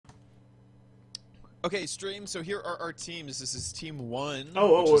Okay, stream. So here are our teams. This is Team 1,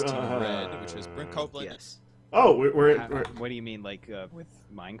 Oh, which is Team Red, which is Brent Copeland. Yes. Oh, we're What do you mean, like with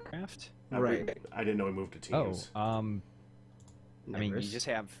Minecraft? Right. I didn't know we moved to teams. Oh, I mean, Numbers.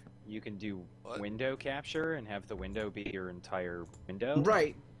 you can do What? window capture and have the window be your entire window.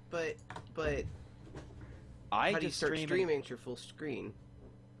 Right, but I how do you just start stream streaming to your full screen?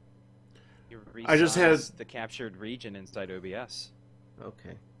 You I just had- resize the captured region inside OBS.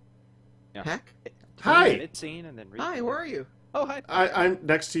 Okay. Yeah. Heck. Hi. Edit scene and then Hi, where are you? Oh, hi. I'm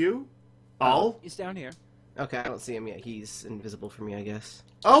next to you. All. He's down here. Okay, I don't see him yet. He's invisible for me, I guess.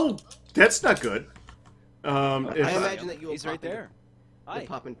 Oh, that's not good. If I imagine that you will He's pop right there. Into, Hi.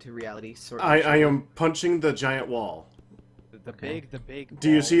 pop into reality, sort of. I am punching the giant wall. The big. Do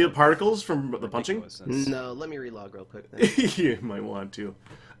you wall see the of particles from the punching? ridiculousness. No, let me relog real quick. Then. You might want to.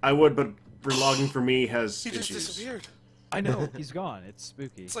 I would, but relogging for me has He just issues. disappeared. I know he's gone. It's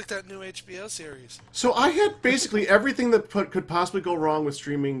spooky. It's like that new HBO series. So I had basically everything that could possibly go wrong with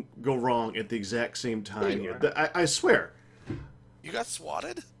streaming go wrong at the exact same time. you Here. I swear. You got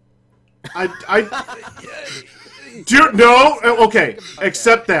swatted? Dude, no. Okay,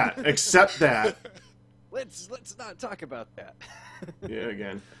 accept that. Accept that. Let's not talk about that. Yeah,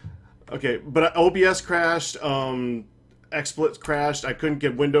 again. Okay, but OBS crashed. XSplit crashed. I couldn't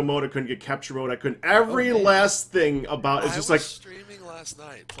get window mode. I couldn't get capture mode. I couldn't. Every last thing about it's I just was like. streaming last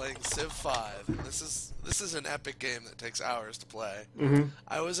night playing Civ 5. This is an epic game that takes hours to play. Mm-hmm.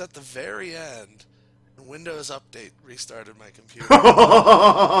 I was at the very end, and Windows Update restarted my computer. See,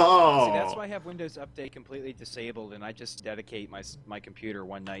 that's why I have Windows Update completely disabled, and I just dedicate my computer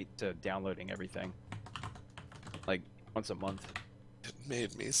one night to downloading everything, like once a month. It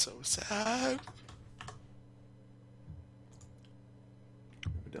made me so sad.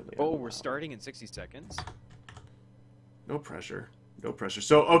 Oh, we're starting in 60 seconds. No pressure. No pressure.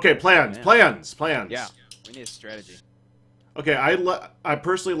 So, okay, plans. Yeah, we need a strategy. Okay, I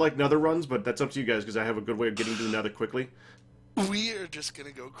personally like nether runs, but that's up to you guys because I have a good way of getting to the nether quickly. We are just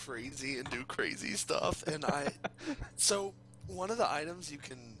gonna go crazy and do crazy stuff, and so one of the items you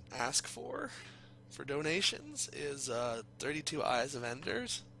can ask for donations is 32 Eyes of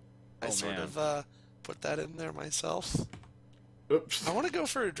Enders. I sort of put that in there myself. Oops. I want to go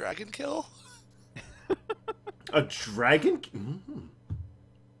for a dragon kill. A dragon? Mm.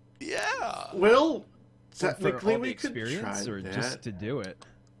 Yeah, Well, For technically all the we could try experience, or that. just to do it.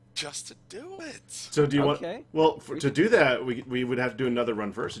 just to do it. So do you Okay. want? Well, to do that, we would have to do another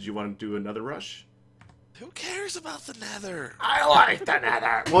run first. Did you want to do another rush? Who cares about the nether? I like the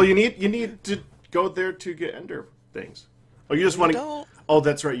nether. Well, you need to go there to get ender things. Oh, you just want to? Don't. Oh,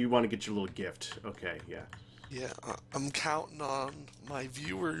 that's right. You want to get your little gift. Okay, yeah. Yeah, I'm counting on my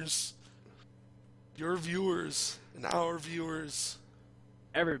viewers, your viewers, and our viewers.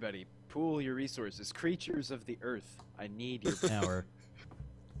 Everybody, pool your resources. Creatures of the earth, I need your power.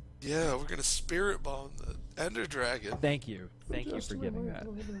 Yeah, we're gonna spirit bomb the Ender Dragon. Thank you for giving that.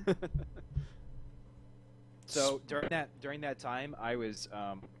 So during that time, I was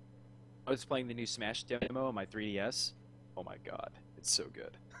playing the new Smash demo on my 3DS. Oh my god, it's so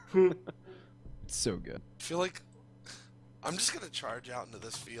good. It's so good. I feel like I'm just gonna charge out into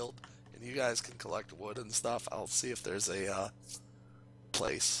this field, and you guys can collect wood and stuff. I'll see if there's a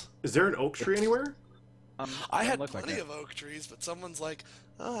place. Is there an oak tree anywhere? I had look like plenty it. of oak trees, but someone's like,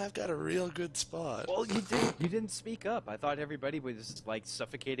 "Oh, I've got a real good spot." Well, you didn't speak up. I thought everybody was like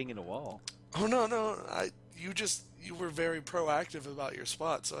suffocating in a wall. Oh no, you were very proactive about your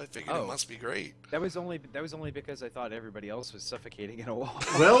spot, so I figured Oh. it must be great. That was only because I thought everybody else was suffocating in a wall.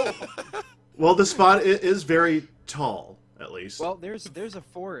 Well, the spot is very tall, at least. Well, there's a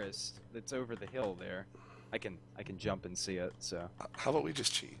forest that's over the hill there. I can jump and see it. So How about we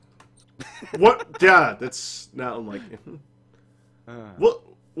just cheat? What? Yeah, that's not unlike.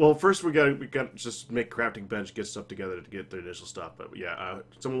 Well, first we got to just make crafting bench, get stuff together to get the initial stuff. But yeah,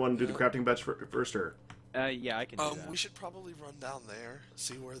 someone want to do the crafting bench first, or? yeah, I can do that. We should probably run down there,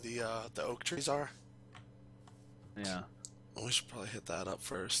 see where the oak trees are. Yeah. We should probably hit that up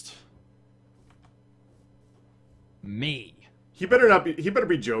first. Me. He better not be. He better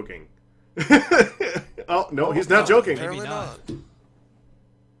be joking. Oh no, he's not joking. Apparently not.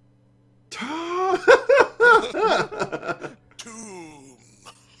 Doom.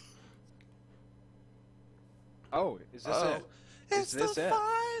 Oh, is this Oh. it? It's this the it?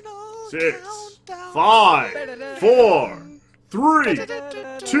 final 6, countdown. 5, 4, 3,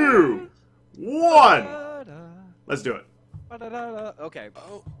 2, 1. Let's do it. Okay.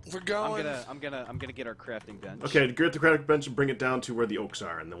 Oh, we're going. I'm gonna get our crafting bench. Okay, get the crafting bench and bring it down to where the oaks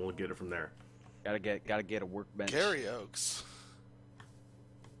are, and then we'll get it from there. Gotta get a workbench. Gary Oaks.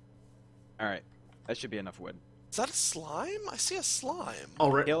 All right. That should be enough wood. Is that a slime? I see a slime.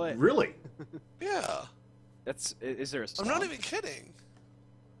 Oh, Kill it. really? Yeah. That's. Is there a? I'm not even kidding.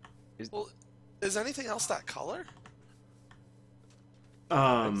 Is- Well, is anything else that color?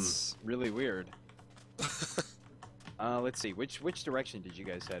 That's really weird. Let's see. Which direction did you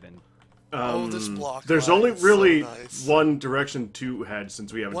guys head in? Oh, this block There's line only is really so nice. one direction to head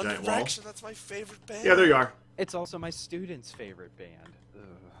since we have a One giant Direction, that's my favorite band. wall. Yeah, there you are. It's also my student's favorite band. Ugh.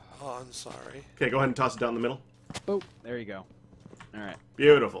 Oh, I'm sorry. Okay, go ahead and toss it down the middle. Oh, there you go. All right.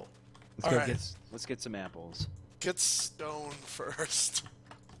 Beautiful. Let's go Alright. let's get some apples. Get stone first.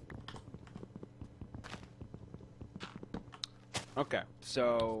 Okay.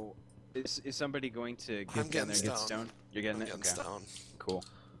 So, is somebody going to I'm get down there getting and get stone. stone? You're getting I'm it. getting Okay. stone. Cool.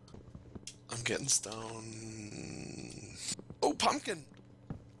 I'm getting stone. Oh, pumpkin!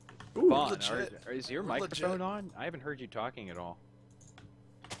 Ooh, Vaughn, legit. is your We're microphone legit. on? I haven't heard you talking at all.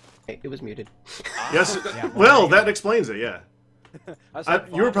 Hey, it was muted. yes. Yeah, Well, that explains it. Yeah. I was like,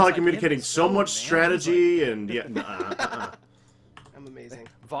 You were Vaughn probably was like, communicating "Get the so stone, much man." strategy and yeah. I'm amazing.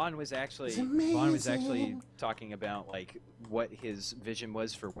 Vaughn was actually talking about like what his vision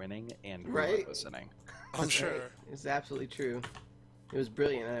was for winning, and we Right. weren't listening. I'm sure. It's absolutely true. It was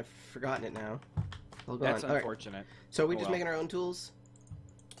brilliant, and I've forgotten it now. All gone. That's All right. unfortunate. So are we Oh, just well. making our own tools?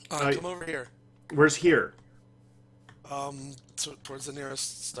 Come over here. Where's here? Towards the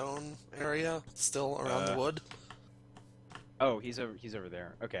nearest stone area, still around the wood. Oh, he's over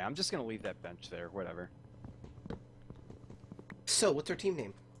there. Okay, I'm just gonna leave that bench there. Whatever. So, what's our team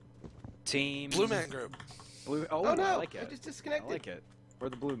name? Team Blue Man Group. Blue. Oh, Oh no! I like I it. just I disconnected. like it. We're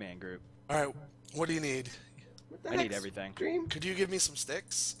the Blue Man Group. All right, what do you need? What the I need heck's everything. Dream? Could you give me some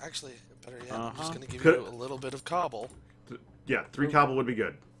sticks? Actually, better yet, I'm just Uh-huh. gonna give Could- you a little bit of cobble. Yeah, 3 cobble would be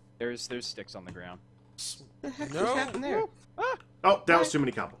good. There's sticks on the ground. What the heck No. just happened there? Oh, that was too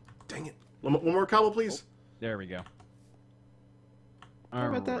many cobble. Dang it. One more cobble, please. There we go. How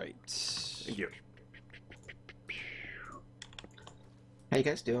about that? Alright. Thank you. How you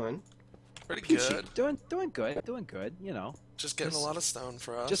guys doing? Pretty Peachy. good. Doing good. You know, Just getting a Just- lot of stone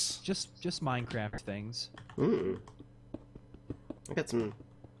for us. just Minecraft things. Hmm. I got some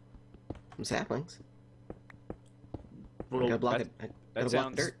saplings. I Well, got a block that- of, I that got a block of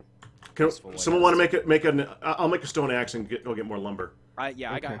sounds- dirt. can someone want to make an? I'll make a stone axe and go get more lumber.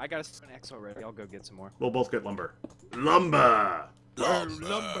 Yeah, Okay. I got a stone axe already. I'll go get some more. We'll both get lumber. Lumber.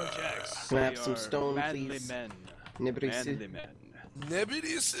 Lumberjacks. Can I have We some are stone, manly please? men. Nibirisu. Manly men.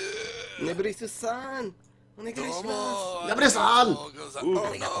 Nebidis. Nibirisu-san! Onegaishimasu! Nobody-san!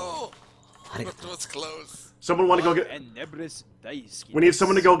 Oh no! What's close? Someone want to go get? And Nebris Daisuke. We need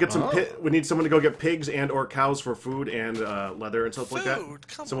someone to go get some. Oh. We need someone to go get pigs and or cows for food and leather and stuff like that. Food?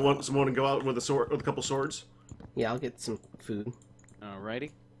 Come Someone on. want to go out with a sword, with a couple swords. Yeah, I'll get some food.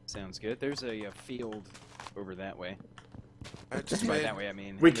 Alrighty. Sounds good. There's a field over that way. I just By made. that way, I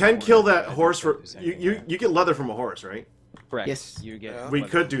mean. We in the can corner. kill that I horse don't for think there's you. anything there. You get leather from a horse, right? Correct. Yes. You get. Yeah. We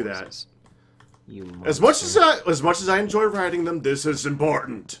leather could from do that. horses. You As monster. much as I enjoy riding them, this is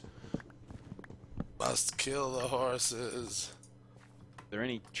important. Must kill the horses. Are there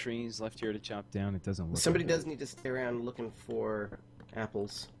any trees left here to chop down? It doesn't look. Somebody like it. does need to stay around looking for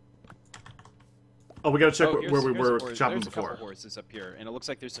apples. Oh, we gotta check Oh, where we here's a were horse. chopping There's a before. couple horses up here, and it looks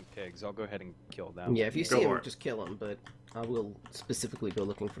like there's some pigs. I'll go ahead and kill them. Yeah, if you Go see for them, it. just kill them, but I will specifically go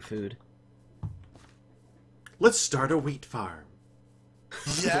looking for food. Let's start a wheat farm.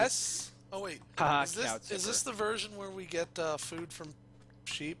 Yes. Oh wait. Haha, Is this cow is this tipper. the version where we get food from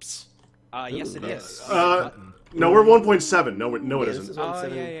sheeps? Yes, it Ooh, is. No, we're 1.7. No, it Yeah, this isn't. is Oh,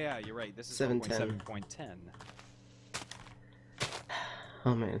 1.7. yeah, you're right. This is 7.10. 1.7.10.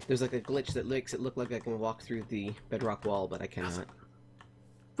 Oh man, there's like a glitch that makes it look like I can walk through the bedrock wall, but I cannot.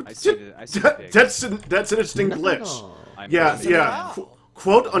 I see the pigs. That's an interesting Nothing at glitch. all. Yeah, Nothing yeah. at all.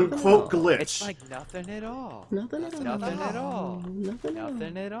 Quote unquote Nothing glitch. It's like nothing at all. Nothing at all. Nothing at all. Nothing at all.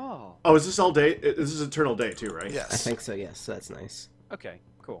 Nothing at all. Oh, is this all day? This is eternal day too, right? Yes. I think so, yes. So that's nice. Okay,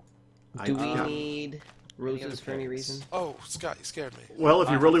 cool. Do we yeah. need roses other for any pigs? reason? Oh, Scott, you scared me. Well, if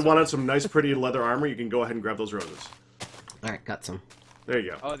you I really hope so. wanted some nice, pretty leather armor, you can go ahead and grab those roses. Alright, got some. There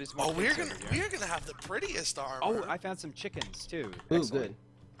you go. Oh, there's more Oh, pigs over here. we're gonna have the prettiest armor. Oh, I found some chickens too. Ooh, Excellent. good.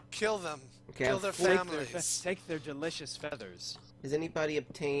 Kill them. Okay, Kill I'll their flip families. Take their delicious feathers. Has anybody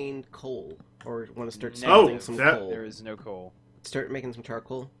obtained coal? Or want to start No. smelting Oh, some that- coal? There is no coal. Start making some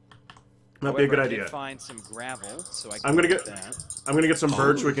charcoal? Might be a good However, I idea. did find some gravel, so I can I'm gonna get get- that. I'm gonna get some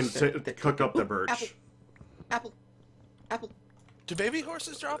birch. We can that- cook up the birch. Apple! Apple! Apple! Do baby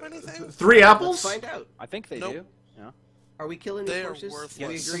horses drop anything? 3 Let's apples? find out. I think they Nope. do. Yeah. Are we killing They these are horses? Do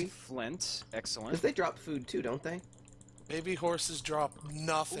we worthless. agree? Flint. Excellent. Because they drop food too, don't they? Baby horses drop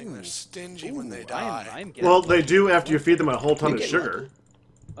nothing. They're stingy when they Ooh, die. I'm getting Well, they do flint. after you feed them a whole ton You're of getting sugar. lucky.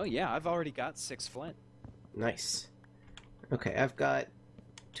 Oh yeah, I've already got 6 flint. Nice. Okay, I've got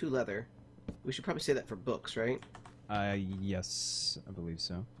 2 leather. We should probably say that for books, right? Yes, I believe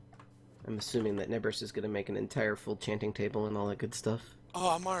so. I'm assuming that Nebris is going to make an entire full chanting table and all that good stuff. Oh,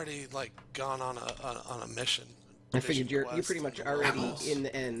 I'm already like gone on a mission. I figured Mission you're quest pretty much in the already house. in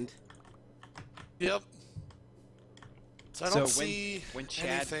the end. Yep. So I don't see when Chad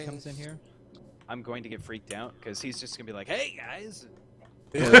anything. comes in here, I'm going to get freaked out because he's just gonna be like, "Hey guys."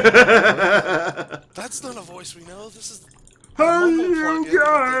 That's not a voice we know. This is Hello,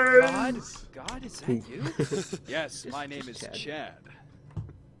 God, guys! God, is that you? Yes, my name is Chad. Chad.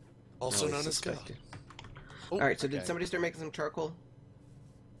 also Always known as God. suspected. Oh, Alright, so okay. did somebody start making some charcoal?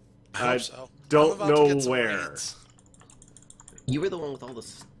 I hope I so. don't I'm about to know get some where. reeds. You were the one with all the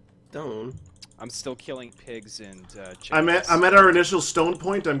stone. I'm still killing pigs and chickens. I'm at our initial stone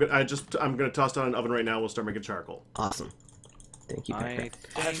point. I'm gonna toss down an oven right now. We'll start making charcoal. Awesome. Thank you, I Patrick.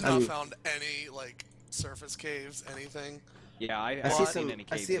 I have think, not found any like surface caves, anything. yeah, I I haven't see seen some. any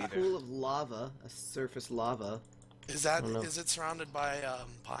I caves see a either. pool of lava, a surface lava. Is that Oh, no. is it surrounded by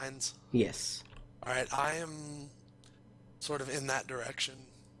pines? Yes. All right, I am sort of in that direction.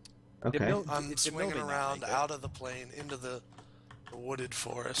 Okay. I'm Did swinging Milby not around make it? out of the plain into the wooded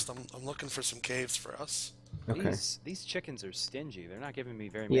forest. I'm looking for some caves for us. Okay. These chickens are stingy. They're not giving me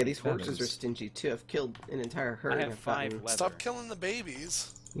very many Yeah, these horses are feathers. stingy too. I've killed an entire herd. I and have I've 5 gotten- leather. Stop killing the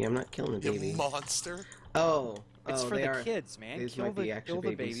babies, Yeah, I'm not killing the you babies. monster. Oh. It's oh, for they the are... kids, man. these Kill might be the actual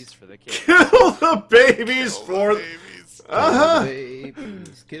babies. babies for the kids. Kill the babies Kill for. the babies. Kill Uh-huh. the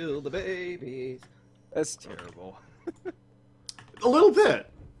babies. Kill the babies. That's terrible. A little bit.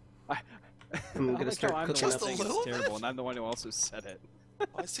 I'm I gonna like start how I'm cooking the up- one saying Just a little it's bit? terrible, and I'm the one who also said it.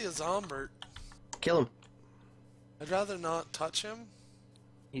 I see a zombert. Kill him. I'd rather not touch him.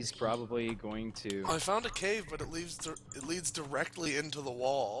 He's probably going to. I found a cave, but it leads directly into the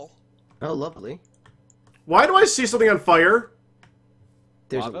wall. Oh, lovely. Why do I see something on fire?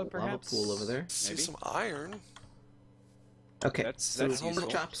 There's Lava, a lava perhaps? pool over there. See Maybe. some iron. Okay. That's so useful. pork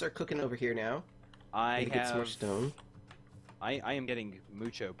chops are cooking over here now. I Need to get some more have. stone. I am getting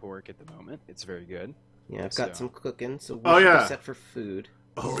mucho pork at the moment. It's very good. Yeah, I've got So- some cooking, so we Oh, should yeah. be set for food.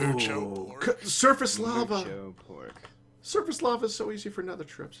 Mucho pork. Surface lava. Mucho pork. Surface lava is so easy for nether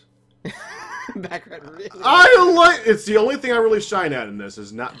trips. Background really. I like. It's the only thing I really shine at in this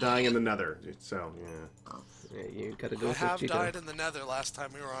is not dying in the nether. So yeah. Yeah, you gotta go I with have what you died in the nether last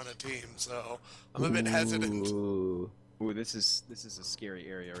time we were on a team, so I'm a bit hesitant. Ooh. Ooh, this is a scary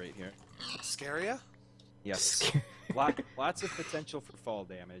area right here. Scaria? Yes. Scary. Lots of potential for fall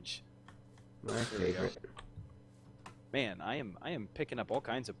damage. My There we go. favorite. Man, I am picking up all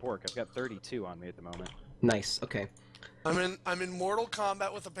kinds of pork. I've got 32 on me at the moment. Nice. Okay. I'm in mortal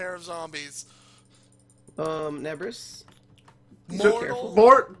combat with a pair of zombies. Nebris. Mortal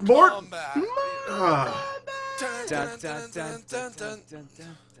More. combat. Ah. Dun, Dun, dun, dun, dun, dun, dun,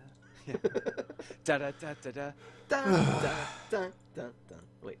 dun. Da da da da da. Dun, dun, dun, dun, dun.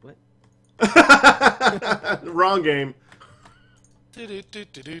 Wait, what? Wrong game.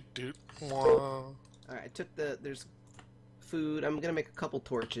 Do-do-do-do-do-do. Mwah. All right, I took the. There's food. I'm gonna make a couple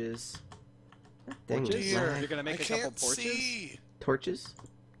torches. Dang Torches? it, Dear, my- You're gonna make I a couple can't torches? see. Torches.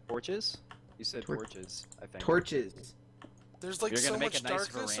 Torches? You said Tor- torches, I think. Torches. There's like You're so gonna make much a nice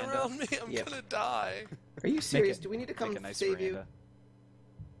darkness veranda? around me. I'm Yep. gonna die. Are you serious? it- Do we need to come Make a nice save veranda.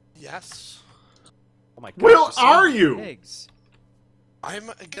 Yes. Oh my god. Where there's so are many you? Pigs. I'm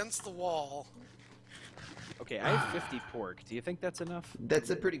against the wall. Okay, I have 50 pork. Do you think that's enough? you? That's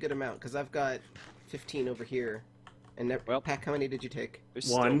a pretty good amount because I've got 15 over here. And Well- Pack, how many did you take? There's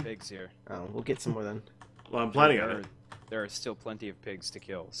One. still pigs here. Oh, we'll get some more then. Well, I'm planning on there, it. there are still plenty of pigs to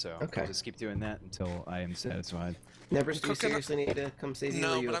kill, so Okay. I'll just keep doing that until I am satisfied. Nebris, do you cooking- seriously need to come save you? or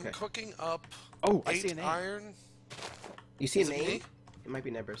No, are you but okay? I'm cooking up Oh, I see 8 a name. iron. You see a Is it name? me? It might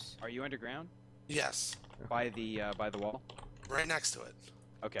be Nebris. Are you underground? Yes, By the wall? right next to it.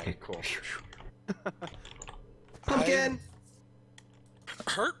 Okay, cool. Pumpkin!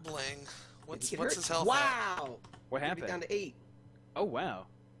 Hurt Bling. Did What's he get hurt? his health? at? Wow! What Maybe down happened? to 8. Oh wow.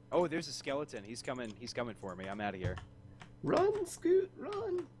 Oh, there's a skeleton. He's coming for me. I'm out of here. Run, Scoot,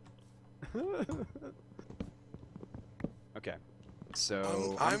 run! Okay.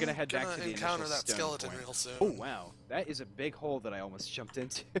 So I'm gonna head back to the encounter initial that stone skeleton point. real soon. Oh wow, that is a big hole that I almost jumped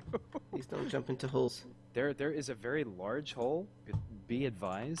into. Please don't jump into holes. there is a very large hole. Be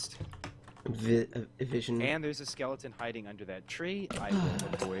advised. Vision. And there's a skeleton hiding under that tree. I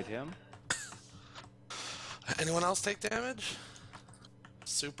will avoid him. Anyone else take damage?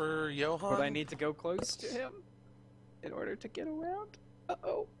 Super Johan? Would I need to go close to him? in order to get around.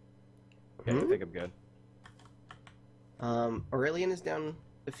 Uh-oh. Okay, I think I'm good. Aurelian is down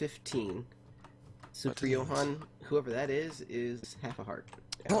to 15. Super Johan, whoever that is half a heart.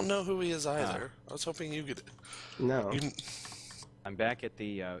 I don't know who he is either. I was hoping you could. No. I'm back at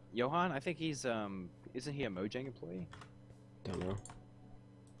the Johan. I think he's isn't he a Mojang employee? Don't know.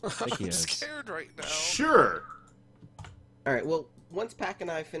 I'm scared right now. Sure. All right. Well, once Pack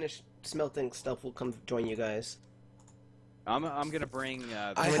and I finish smelting stuff, we'll come join you guys. I'm gonna bring.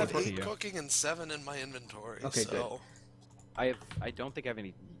 I have to 8 you. cooking and 7 in my inventory. Okay, so. good. I don't think I have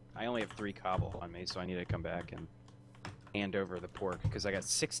any. I only have 3 cobble on me, so I need to come back and hand over the pork because I got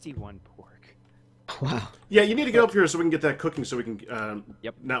 61 pork. Wow. Yeah, you need to get up here so we can get that cooking, so we can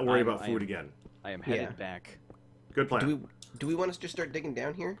Yep. not worry about food again. I am headed Yeah. back. Good plan. Do we want to just start digging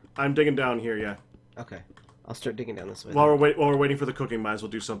down here? I'm digging down here. Yeah. Okay. I'll start digging down this way. While we're waiting for the cooking, might as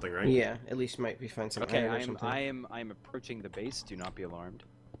well do something, right? Yeah. At least we find some Okay, iron or something. I am approaching the base. Do not be alarmed.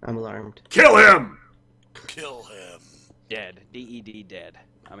 I'm alarmed. Kill him! Kill him. Dead. D-E-D. Dead.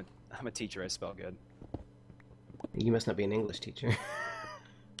 I'm a teacher. I spell good. You must not be an English teacher.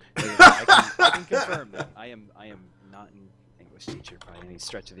 I can confirm that I am not an English teacher by any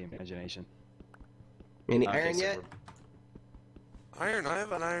stretch of the imagination. Any Okay, iron so yet? Iron. I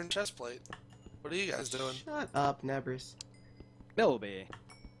have an iron chest plate. What are you guys doing? Shut up, Nabris. Milby.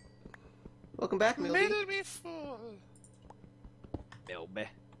 Welcome back, Made Milby. it before. Milby.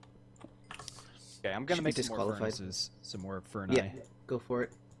 Okay, I'm gonna Should make be some more disqualified. furnaces, some more furnace. Yeah, go for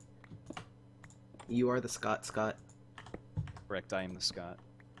it. You are the Scott. Correct, I am the Scott.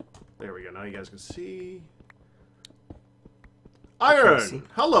 There we go. Now you guys can see. Iron!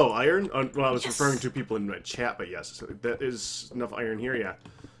 Hello, Iron! Well, I was referring to people in my chat, but yes, that is enough iron here, yeah.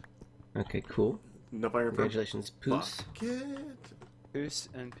 Okay, cool. Enough iron for Congratulations, Poos. bucket. Poos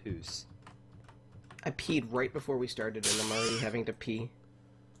and Poos. I peed right before we started, and I'm already having to pee.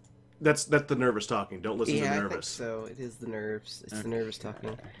 That's the nervous talking. Don't listen to Yeah, the I think nervous. so. It is the nerves. It's the nervous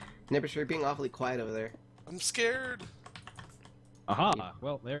talking. Nabris, you're being awfully quiet over there. I'm scared. Aha!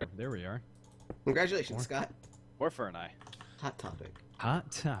 Well, there we are. Congratulations, Scott. More furnace. Hot topic.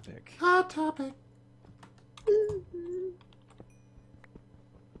 Hot topic. Hot topic.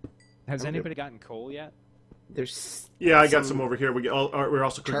 Has anybody gotten coal yet? There's Yeah, I got some over here. We're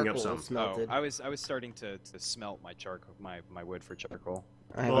also cooking up charcoal some. smelted. Oh, I was starting to smelt my charcoal, my wood for charcoal.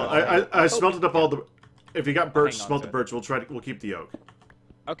 Well, I smelted up all the. If you got birch, hang on smelt to the it. birch. We'll keep the oak.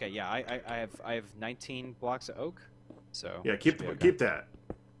 Okay, yeah, I have 19 blocks of oak, so Yeah, should be okay. keep that.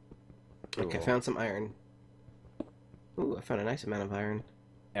 Okay, Cool. found some iron. Ooh, I found a nice amount of iron.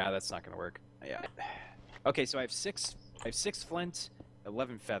 Yeah, that's not gonna work. Yeah. Okay, so I have six flint,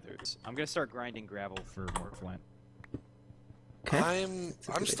 11 feathers. I'm gonna start grinding gravel for more flint. Okay. I'm That's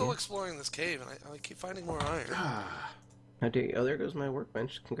a good still idea. exploring this cave, and I keep finding more iron. How dare you? Oh, there goes my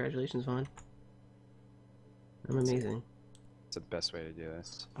workbench. Congratulations, Vaughn. I'm amazing. It's the best way to do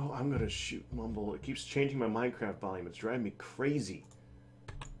this. Oh, I'm gonna shoot Mumble. It keeps changing my Minecraft volume. It's driving me crazy.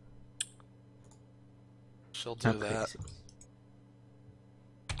 She'll do that. Crazy.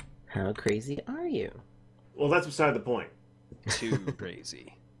 How crazy are you? Well, that's beside the point. Too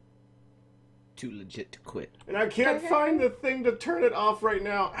crazy. Too legit to quit. And I can't find the thing to turn it off right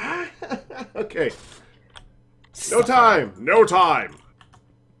now. Okay. No time. No time.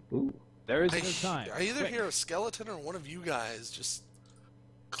 Ooh. There is no time. I either Quick. hear a skeleton or one of you guys just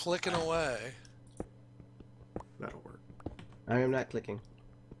clicking away. That'll work. I am not clicking.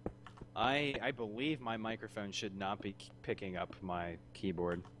 I believe my microphone should not be picking up my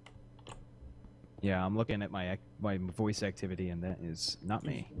keyboard. Yeah, I'm looking at my voice activity, and that is not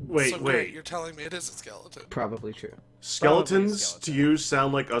me. Wait, so wait. Great, you're telling me it is a skeleton. Probably true. Skeletons skeleton. to you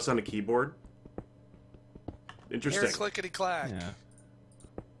sound like us on a keyboard? Hear Interesting. clickety clack. Yeah.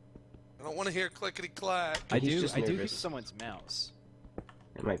 I don't want to hear clickety clack. I He's do just hear nervous. someone's mouse.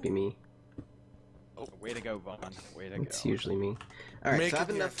 It might be me. Oh, way to go, Vaughn. Way to go. It's usually me. All right, Making so I have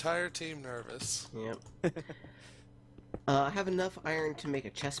the enough. entire team nervous. Yep. I have enough iron to make a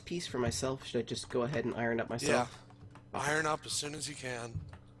chest piece for myself. Should I just go ahead and iron up Yeah. myself? Iron up as soon as you can.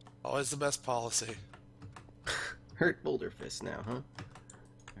 Always the best policy. Hurt boulder fist now, huh?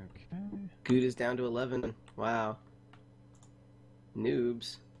 Okay. Good is down to 11. Wow.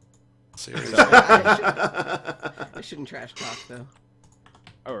 Noobs. Seriously. I shouldn't trash talk though.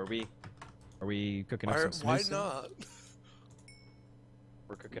 Oh, are we cooking up some Why smooth stone? not?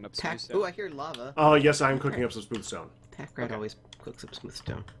 We're cooking up Pack. smooth stone. Oh, I hear lava. Oh, yes, I am cooking up some smooth stone. Pack rat Okay. always cooks up smooth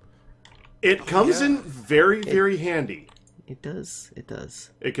stone. It comes yeah. in very, very handy. It does. It does.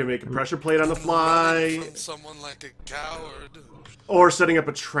 It can make a pressure plate on the fly, Running from someone like a coward. or setting up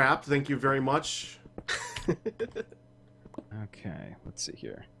a trap. Thank you very much. Okay, let's see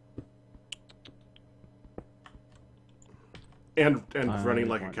here. And I running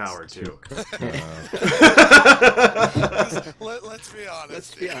like a want coward to too. Let's be honest.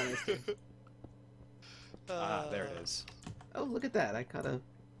 Let's be honest. There it is. Oh, look at that! I caught a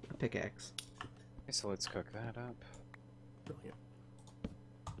pickaxe. Okay, so let's cook that up. Brilliant.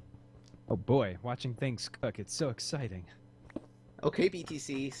 Oh boy, watching things cook, it's so exciting. Okay,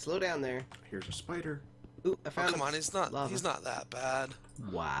 BTC, slow down there. Here's a spider. Ooh, I Oh, found. come on, he's not lava. that bad.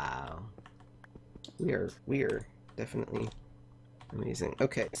 Wow. We are definitely amazing.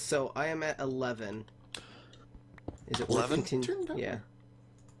 Okay, so I am at 11. Is it 11? working? Yeah.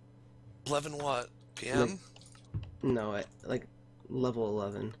 11 what? PM? No, at like level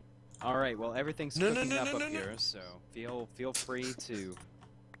 11. All right, well everything's No, no, cooking no, up no, up no, no. here, so feel free to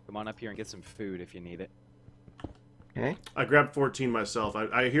come on up here and get some food if you need it. Okay. I grabbed 14 myself.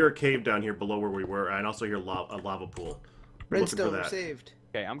 I hear a cave down here below where we were, and also hear a lava pool. Looking for Redstone, we're that. saved.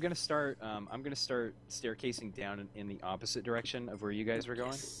 Okay, I'm gonna start staircasing down in the opposite direction of where you guys were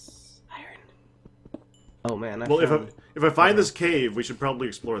going. Iron. Oh man, I Well, found... if I find this cave, we should probably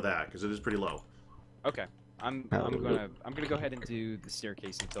explore that because it is pretty low. Okay, I'm gonna go ahead and do the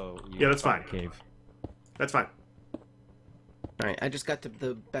staircase until you Yeah, that's find fine. the cave. That's fine. Alright, I just got to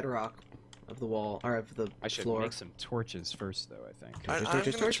the bedrock of the wall, or of the I should floor. make some torches first, though. I think. I'm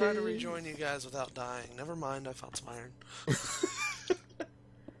Torches, gonna try to torches. rejoin you guys without dying. Never mind, I found some iron.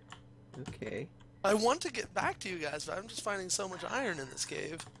 Okay. I want to get back to you guys, but I'm just finding so much iron in this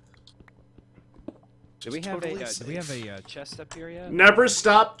cave. Do we Just have totally a chest up here yet? Never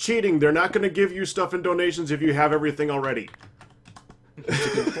stop cheating. They're not going to give you stuff in donations if you have everything already.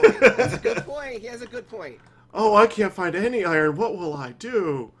 That's a good point. He has a good point. Oh, I can't find any iron. What will I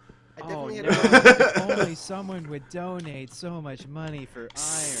do? I Oh definitely no! had If only someone would donate so much money for iron.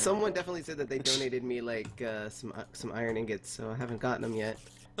 Someone definitely said that they donated me like some iron ingots, so I haven't gotten them yet.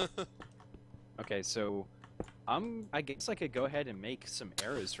 Okay, so I guess I could go ahead and make some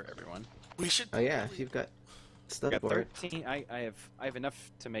arrows for everyone. We should. Oh yeah, if you've got stuff I got for it. 13. I have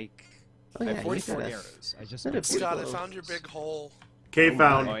enough to make. Oh, I yeah, have you 44 got a- arrows. I just got a need Scott, I beautiful- found your big hole. Cave Oh,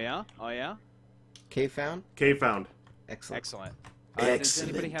 found. Oh yeah? Oh yeah? Cave found? Cave found. Excellent. Excellent. Does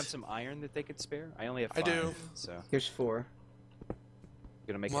anybody Excellent. have some iron that they could spare? I only have I 5. do. So I'm Here's 4.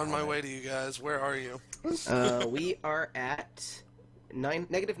 gonna make. I'm on a my helmet. way to you guys. Where are you? We are at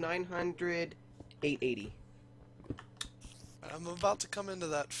negative 900, 880. I'm about to come into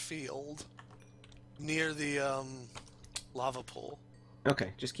that field near the lava pool.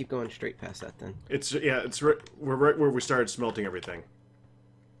 Okay, just keep going straight past that then. We're right where we started smelting everything.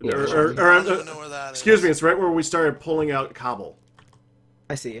 Yeah, Or- sure. I don't even know where that is. Excuse me, it's right where we started pulling out cobble.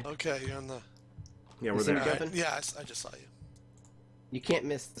 I see you. Okay, you're in the. Yeah, You we're see me there. go- Alright, yeah, I just saw you. You can't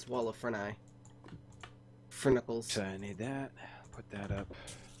miss this wall of Frenai. Frennicles. So I need that. Put that up.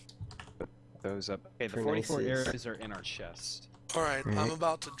 Put those up. Okay, the For 44 nices. arrows are in our chest. Alright, I'm Alright.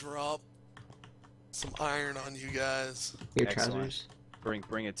 about to drop some iron on you guys. Your Excellent. trousers.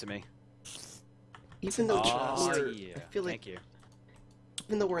 Bring it to me. Even though Oh we're, yeah. I feel like Thank you.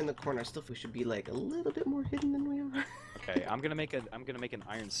 even though we're in the corner, I still feel we should be like a little bit more hidden than we are. Okay, I'm gonna make an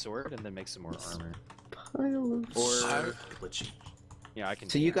iron sword and then make some more armor. Pile of... Or Glitchy. yeah, I can.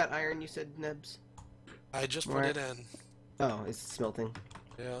 So do you that. got iron, you said, Nebs? I just put Alright. it in. Oh, it's smelting.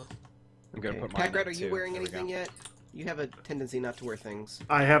 Yeah. I'm gonna Okay. put mine Packrat, in, are you too. wearing There we go. anything yet? You have a tendency not to wear things.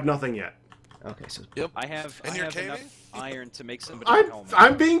 I have nothing yet. Okay, so I have. And I you're have enough caving? iron to make somebody a helmet.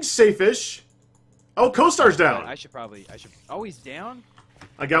 I'm being safe-ish. Oh, Co-Star's down. I should probably. Oh, he's down.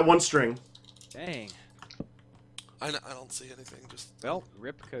 I got one string. Dang. I don't see anything. Just Well,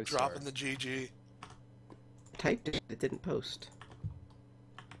 rip co dropping the GG. typed it, it didn't post.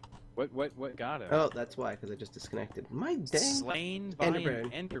 What got him? Oh, that's why, because I just disconnected. My dang. Slain by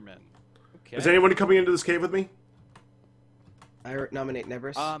Enderman. an Enderman. Okay. Is anyone coming into this cave with me? I nominate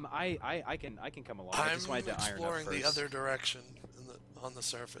Nebris. I can come along. I I'm just wanted to iron up exploring the first. other direction on the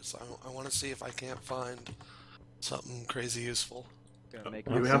surface. I want to see if I can't find something crazy useful. Gonna make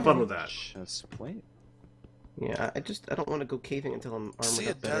You my have fun with that. chest plate. Yeah, I don't want to go caving until I'm armored See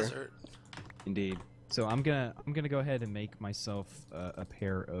a up better. desert. Indeed. So I'm gonna go ahead and make myself a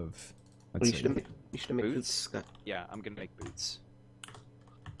pair of. Let's You see. should have made Boots? boots, Scott. Yeah, I'm gonna make boots.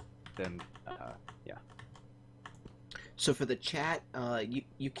 Then, yeah. So for the chat,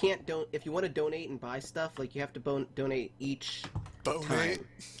 you can't if you want to donate and buy stuff, like you have to donate each Bonate. time.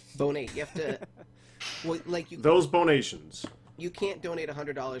 Bonate. You have to. Well, like Those bonations. you can't donate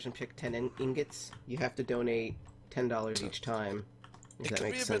 $100 and pick 10 ingots. You have to donate $10 each time. If It that can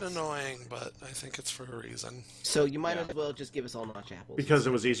be makes a bit sense. annoying, but I think it's for a reason. So you might Yeah. as well just give us all notch apples. Because it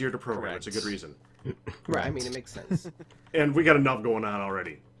was easier to program. Correct. It's a good reason. Right, I mean, it makes sense. And we got enough going on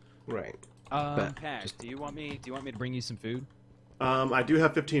already. Right. Pack, do you want me to bring you some food? I do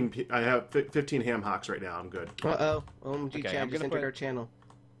have 15. I have 15 ham hocks right now. I'm good. Uh-oh. OMG Okay, Chad I'm just gonna entered put- our channel.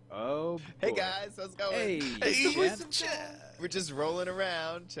 Oh, Hey boy. guys, how's it going? Hey, Hey, Chad. what's Chad? We're just rolling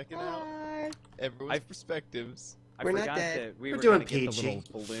around, checking out everyone's I've- perspectives. I We're not forgot dead. that we We're were doing gonna get the peachy.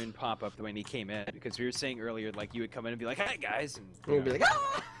 little balloon pop up when he came in because we were saying earlier like you would come in and be like, "Hey guys," and We'd be like,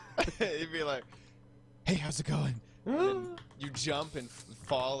 ah! You'd be like, "Hey, how's it going?" And then you jump and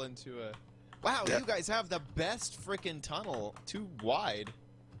fall into a. Wow, Yeah. you guys have the best freaking tunnel. Too wide.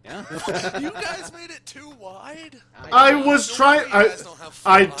 yeah. You guys made it too wide? I was No trying. wonder you guys don't have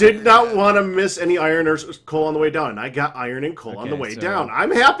full I did iron not yet. want to miss any iron or coal on the way down. I got iron and coal on the Okay, way so- down. I'm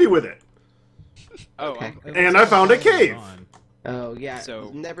happy with it. Oh, Okay. And I found a cave. Oh, yeah.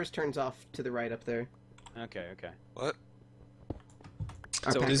 So- Nevers turns off to the right up there. Okay, okay. What?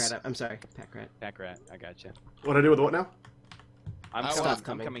 Or So Pack this- Rat. I'm sorry, Pack Rat. Pack rat, I got you. What I do with what now? I'm, I coming, want- I'm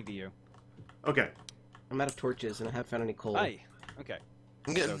coming. coming to you. Okay. I'm out of torches and I haven't found any coal. Hi. Okay.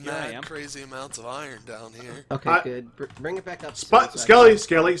 I'm getting So here I am. mad crazy amounts of iron down here. Okay, I- good. Bring it back up. Spot, Skelly,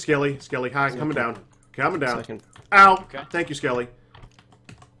 Skelly, Skelly, Skelly. Hi, coming down. Coming So I down. can... Ow. Okay. Thank you, Skelly.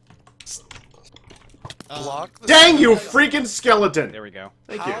 Block the Dang you, Skelly. freaking skeleton! There we go.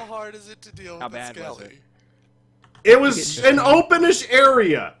 Thank How you. hard is it to deal with How the bad was Skelly? It was an openish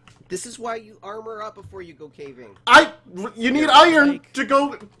area. This is why you armor up before you go caving. You need Here, iron like- to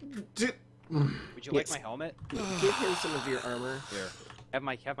go. To, Would you like Yes. my helmet? Give him some of your armor. Here. Have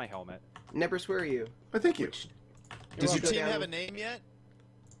my helmet. Nevers, where are you? I thank you. Does your Go team down. have a name yet?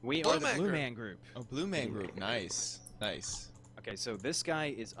 We Blue are the Man Blue Group. Man Group. Oh, Blue Man Group. Nice. Nice. Okay, so this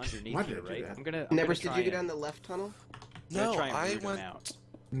guy is underneath Why did here, I do right? that? I'm gonna. Nevers, try did you go and- down the left tunnel? I'm gonna No, try and I root him went out.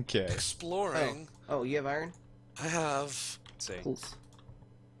 Okay. exploring. Oh, you have iron? I have. Let's see. Cool.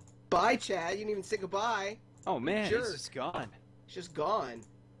 Bye, Chad. You didn't even say goodbye. Oh man, Sure. he's just gone. He's just gone.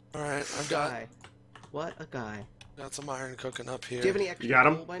 Alright, I've Guy. What a guy. got some iron cooking up here. Do you have any extra got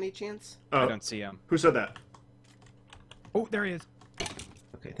him? coal by any chance? I Oh, don't see him. who said that? Oh, there he is.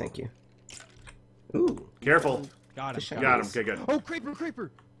 Okay, thank you. Ooh. Careful. Got him. Fish out. Got him. Okay, good. Oh,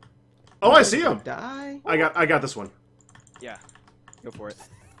 creeper! Oh, I see him. Die. I got this one. Yeah, go for it.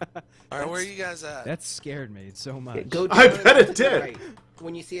 Alright, where are you guys at? That scared me so much. Okay, go I down bet it to the did. right.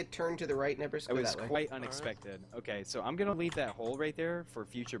 When you see it turn to the right, Nevers, That go was that way. quite unexpected. Okay, so I'm gonna leave that hole right there for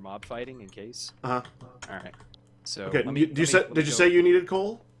future mob fighting in case. Uh huh. All right. So. Okay. let me- Did let me you go- say you needed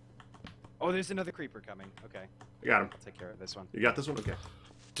coal? Oh, there's another creeper coming. Okay, I got him. I'll take care of this one. You got this one. Okay.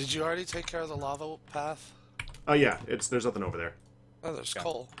 Did you already take care of the lava path? Oh yeah. There's nothing over there. Oh, there's Yeah.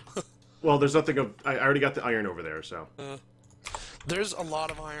 coal. Well, there's nothing of. I already got the iron over there. So. There's a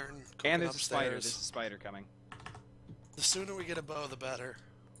lot of iron cooking And there's a spider. upstairs. There's a spider coming. The sooner we get a bow, the better.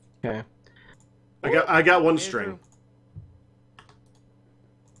 Okay. I got one Andrew. string.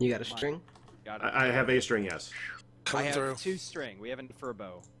 You got a string? Got it. I have a string. Yes. I Coming have through. 2 string. We haven't for a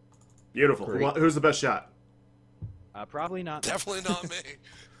bow. Beautiful. Great. Who's the best shot? Probably not. Definitely not me.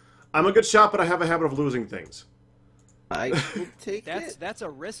 I'm a good shot, but I have a habit of losing things. I will take it. That's a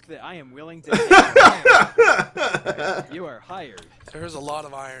risk that I am willing to take. You are hired. There's a lot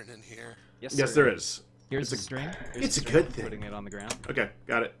of iron in here. Yes, Yes, sir. there is. Here's the It's a- string. Here's It's the a string. good thing. Putting it on the ground. Okay,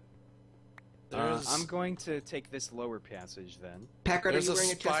 got it. There's, I'm going to take this lower passage then. Packard, are there's you a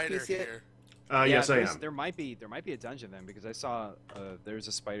wearing a chest spider piece yet? here. Yes, I there's- am. There might be a dungeon then because I saw there's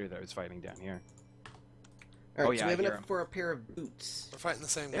a spider that was fighting down here. All right, Oh, yeah, so we have I hear enough him. for a pair of boots. We're fighting the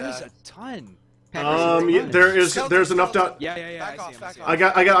same There's guy. a ton. Packard, are you wearing There is. Skeleton, There's enough down. skeleton. Yeah. Back I see off, him, back see off.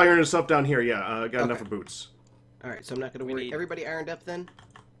 him. I got iron and stuff down here. Yeah, I got enough Okay. for boots. All right, so I'm not going to We worry. need- Everybody ironed up then?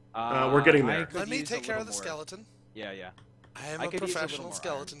 We're getting I there. could Let me use take a care of little the more. skeleton. Yeah. I am I a could use a little professional more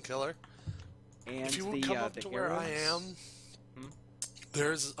skeleton killer. And If you the, would come up the to where I arrows. am, Hmm?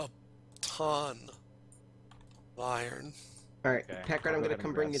 there's a ton of iron. All right, Okay, Packard, I'll I'm go going to ahead and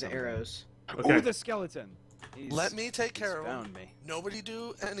come bring grab you the some of them. arrows. Okay. Ooh, the skeleton. He's, Let me take he's care of him. found me. Nobody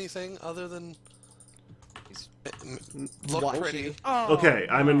do anything other than He's... look Watch pretty. you. Oh, Okay,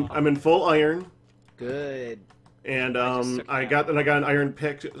 I'm no. in full iron, Good. and I just took I that. got an iron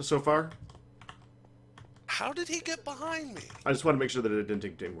pick so far. How did he get behind me? I just want to make sure that it didn't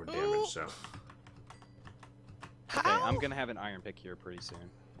take any more Ooh. damage. So How? Okay, I'm gonna have an iron pick here pretty soon.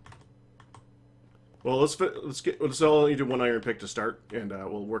 well, let's only do one iron pick to start, and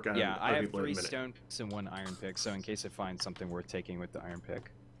we'll work on Yeah, I other have people in a 3 minute. stone picks and 1 iron pick, so in case I find something worth taking with the iron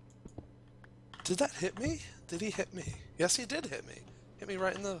pick. Did that hit me? Did he hit me? Yes, he did hit me. Hit me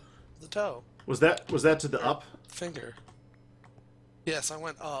right in the toe. Was that to the up? Finger. Yes, I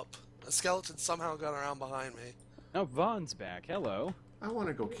went up. A skeleton somehow got around behind me. Oh, Vaughn's back. Hello. I want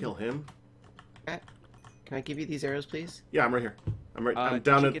to go kill him. Can I give you these arrows, please? Yeah, I'm right here. I'm Did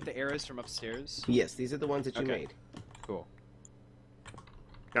down you at. get the arrows from upstairs? Yes, these are the ones that you Okay. made. Cool.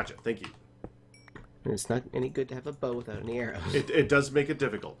 Gotcha. Thank you. And it's not any good to have a bow without any arrows. It does make it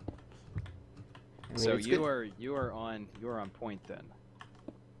difficult. I mean, So it's you good. are on point then.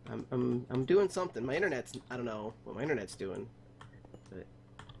 I'm doing something. My internet's I don't know what my internet's doing. But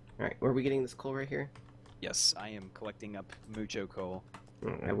all right, where are we getting this coal right here? Yes, I am collecting up mucho coal.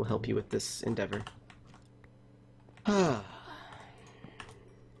 I will help you with this endeavor. Ah.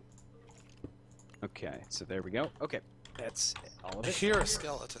 Okay, so there we go. Okay, that's all of I it. hear a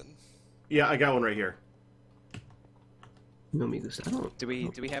skeleton. Yeah, I got one right here. No, amigos. I don't. Do we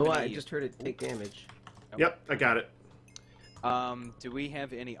have Oh, any? I just heard it take damage. Oh. Yep, I got it. Do we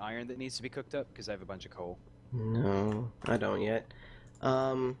have any iron that needs to be cooked up? Because I have a bunch of coal. No, I don't yet.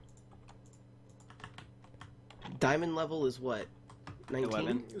 Diamond level is what?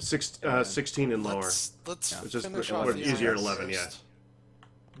 19? 11. 16 and lower. Let's Yeah. It's just finish more off the easier at iron 11, yeah. first.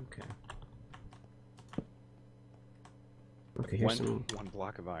 Okay. Okay, here's some. One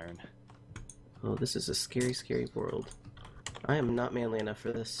block of iron. Oh, this is a scary, scary world. I am not manly enough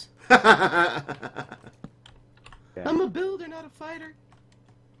for this. Okay. I'm a builder, not a fighter.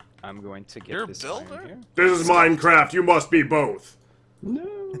 I'm going to get You're a this builder? iron here. This is Minecraft. You must be both.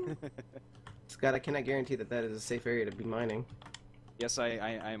 No. Scott, I cannot guarantee that that is a safe area to be mining. Yes, I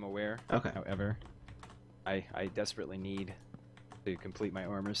am aware. Okay. However, I desperately need to complete my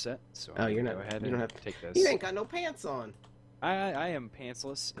armor set, so Oh, I'm you're gonna not- go ahead you and don't have- take this. You ain't got no pants on. I am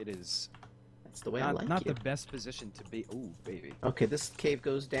pantsless. It is That's the way I like not you. the best position to be. Ooh, baby. Okay, this cave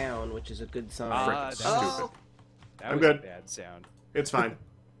goes down, which is a good sign. Ah, Frickin' that stupid. That I'm was good. a bad sound. It's fine.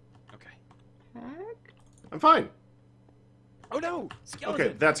 Okay. Heck? I'm fine. Oh no! Skeleton!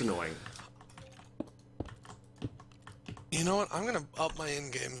 Okay, that's annoying. You know what? I'm gonna up my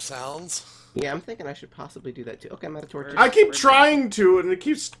in-game sounds. Yeah, I'm thinking I should possibly do that too. Okay, I'm out of torches. I keep trying to, and it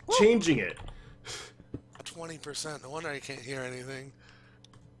keeps changing it. 20%. No wonder I can't hear anything.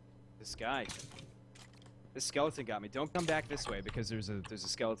 This guy. This skeleton got me. Don't come back this way because there's a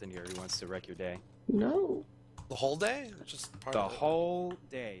skeleton here who wants to wreck your day. No. The whole day? Or just part The of it? whole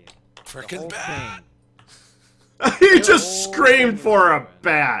day. The Frickin' whole bat! thing. He just screamed for a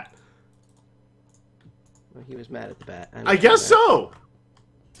bat. Well, he was mad at the bat. I guess so.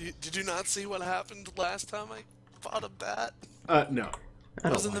 Did you not see what happened last time I fought a bat? No. I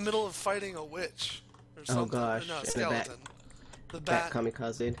I was don't in the watch. middle of fighting a witch. Or Oh, something. gosh, No, and a bat- skeleton. The Bat bat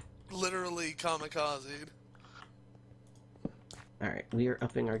kamikaze. literally kamikazed. Alright, we are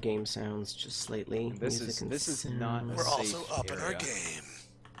upping our game sounds just slightly. And this Music and is not sound. a We're also safe upping our area. game.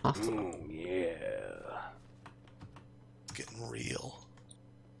 Awesome. Yeah. It's getting real.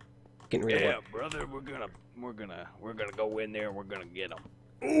 Getting rid of Yeah, what? brother, we're gonna go in there and we're gonna get them.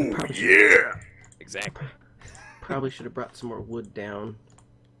 Oh yeah. Exactly. Probably should have brought some more wood down.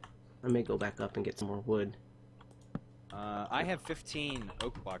 I may go back up and get some more wood. I have 15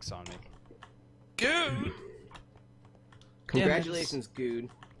 oak blocks on me. Good. Congratulations, Good.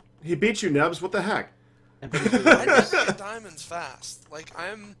 He beat you, Nebs. What the heck? I bet he's I really just get diamonds fast. Like,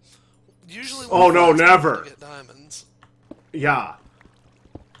 I'm usually Oh, one no, of the first people never. to get diamonds. Yeah.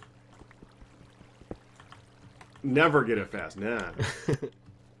 Never get it fast. Nah.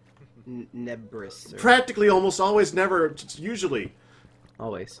 Nebris. Or Practically, almost always, never. Just usually.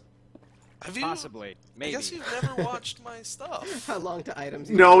 always. Have you? Possibly. Maybe. I guess you've never watched my stuff. How long to items?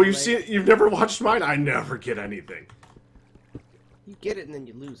 No, you you've seen. You've never watched mine. I never get anything. You get it and then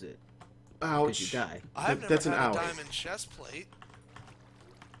you lose it. Because Ouch. you die. I've never That's an had a ouch. diamond chest plate.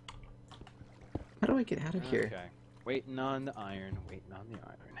 How do I get out of here? Okay. Waiting on the iron. Waiting on the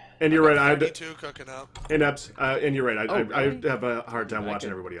iron. And you're right. I. 32 cooking up. Hey, Nebs. And you're right. I, Oh, really? I have a hard time I watching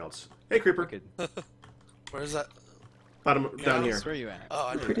could- everybody else. Hey, Creeper. Good. Where's that? Bottom down here. That's where you at? Oh,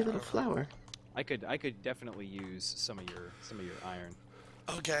 I Pretty didn't little know. flower. I could definitely use some of your iron.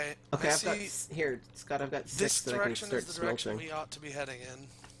 Okay. Okay, I I've got see. here, Scott. I've got This 6 that I can direction start is the direction smelting. we ought to be heading in.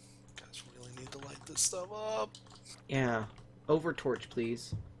 Guys, really need to light this stuff up. Yeah, over torch,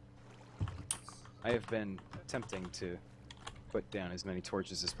 please. I have been attempting to put down as many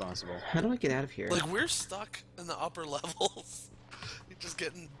torches as possible. How do I get out of here? Like, we're stuck in the upper levels. You're just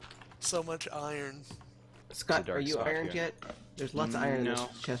getting so much iron. Scott, dark are you spot ironed here. yet? There's lots of iron in No.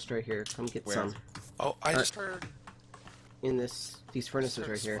 this chest right here. Come get Where? some Oh, I just heard. in these furnaces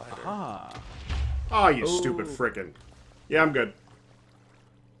right here. Spider. Ah. Oh, you stupid Ooh. frickin'. Yeah, I'm good.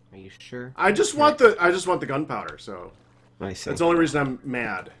 Are you sure? I just want the gunpowder. So I see. that's the only reason I'm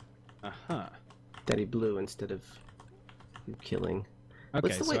mad. Uh-huh. Daddy Blue instead of you killing. What's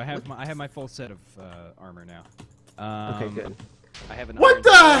Okay, the so way- I have my full set of armor now. Okay, good. I have an What iron the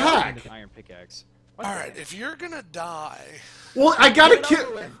sword heck? and an iron pickaxe. What All the right, heck? if you're gonna die, Well, I gotta Get it over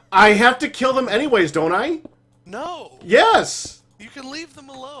kill. with. I have to kill them anyways, don't I? no, Yes. you can leave them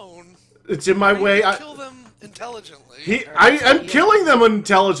alone. It's in my Or you way. can kill them intelligently. I'm killing them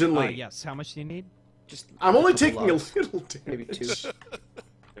intelligently. Yes. How much do you need? Just I'm only a couple taking a logs. little damage. Maybe 2.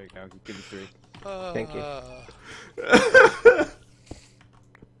 There you go. Give me 3. Thank you.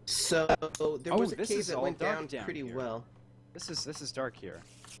 So there was a this cave is that all went dark down down pretty here. well. This is dark here.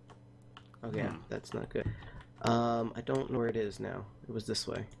 Oh yeah, that's not good. I don't know where it is now. It was this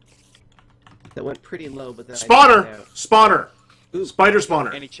way. That went pretty low, but then I Spawner! dipped out. Spawner! Ooh. Spider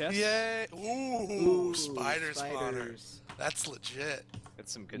spawner. Any chests? Yay! Ooh, spider spawner. spiders. That's legit.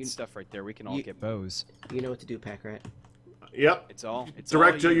 That's some good You- stuff right there. We can all you- get bows. You know what to do, Pack Rat. Yep. It's all. It's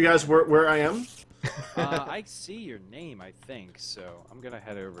Direct all you guys where I am. I see your name, I think. So I'm gonna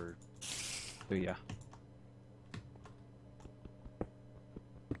head over to ya.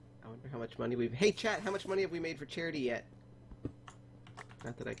 I wonder how much money we've. Hey, chat, how much money have we made for charity yet?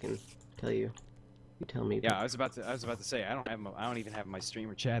 Not that I can tell you. You tell me. Yeah, I was about to say I don't even have my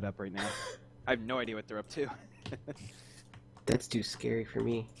streamer chat up right now. I have no idea what they're up to. That's too scary for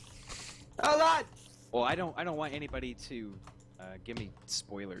me. Oh God! Well, I don't want anybody to give me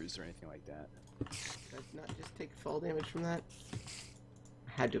spoilers or anything like that. Did I not just take fall damage from that?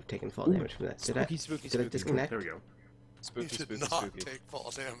 I had to have taken fall damage from that. Did I? Spooky, spooky, Did I spooky. disconnect? There we go. Spooky, You did spooky, not spooky. take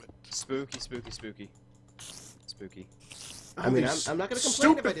fall damage. Spooky, spooky, spooky. Spooky. I mean, These I'm not gonna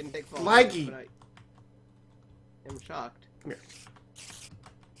complain if I stupid didn't take fall laggy. damage, but I am shocked.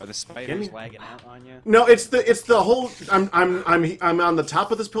 Are the spiders Gimme. lagging out on you? No, it's the whole. I'm on the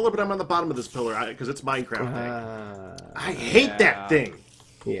top of this pillar, but I'm on the bottom of this pillar because it's Minecraft thing. I hate Yeah. that thing.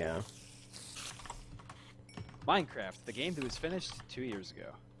 Yeah. Minecraft, the game that was finished 2 years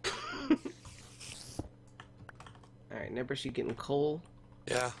ago. Alright, Nebris, you getting coal?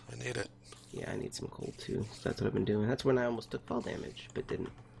 Yeah, I need it. Yeah, I need some coal too. So that's what I've been doing. That's when I almost took fall damage, but didn't.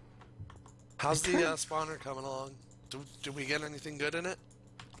 How's the spawner coming along? Do we get anything good in it?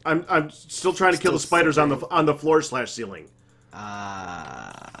 I'm still trying to kill the Still spiders on the floor / ceiling.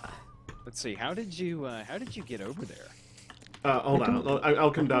 Let's see. How did you get over there? Hold on.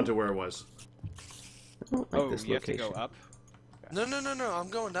 I'll come down to where it was. I don't like Oh, this you have to location. go up. No. I'm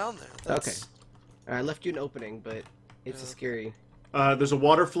going down there. Okay. I left you an opening, but it's a scary. There's a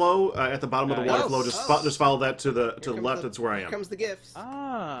water flow at the bottom of the water Yes. flow. Just follow that to the left. That's where I Here am. comes the gifts.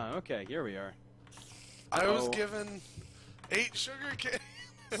 Ah, okay. Here we are. I was Uh-oh. given 8 sugar cane.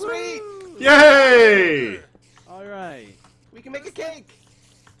 Sweet! Yay! All right. We can make a cake!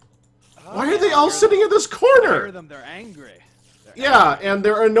 Why are they all sitting in this Hear corner? them. They're angry. They're Yeah, and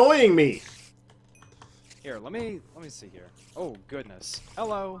they're annoying me. Here, let me see here. Oh goodness.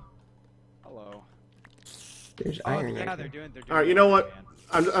 Hello. Hello. There's Oh iron yeah, right they're there. doing. All right, you know what?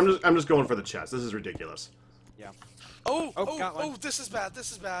 man. I'm just going for the chest. This is ridiculous. Oh, got one. This is bad.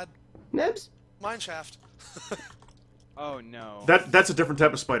 This is bad. Nebs? Mineshaft. Oh no. That's a different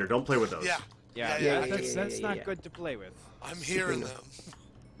type of spider. Don't play with those. Yeah. Yeah, yeah, that's yeah, not yeah. good to play with. I'm hearing Super them.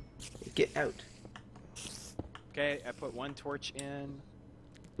 Get out. Okay, I put one torch in.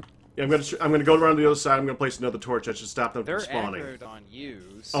 Yeah, I'm gonna go around to the other side. I'm gonna place another torch. That should stop them They're from spawning. aggroed on you.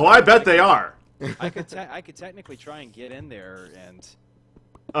 So Oh, I bet they are. I could technically try and get in there and.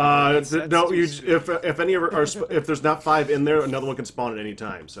 That's No, too you soon. if any of are if there's not 5 in there, another one can spawn at any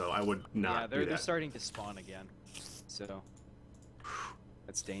time. So I would Yeah, not do they're that. starting to spawn again. So.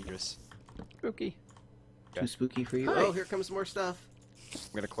 That's dangerous. Spooky. Too spooky for you. Hi. Oh, here comes more stuff. I'm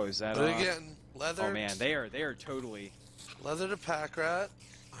gonna close that What are you off. getting? Leather. Oh man, they are totally. Leather to Pack Rat.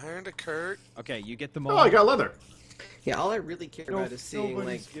 Iron to Kurt. Okay, you get them all. Oh, I got leather. Yeah, all I really care about is seeing,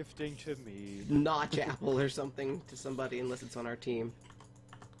 nobody's like, gifting to me. notch apple or something to somebody unless it's on our team.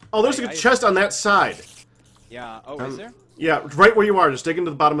 Oh, there's a I- chest on that side. Yeah. Oh, is there? Yeah, right where you are. Just dig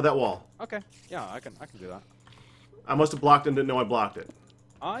into the bottom of that wall. Okay. Yeah, I can do that. I must have blocked and didn't know I blocked it.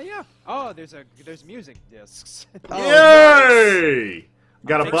 Yeah. Oh, there's music discs. Yay!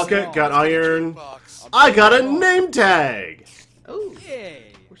 Got a take bucket. some. Got iron. Box. I got a name tag Oh,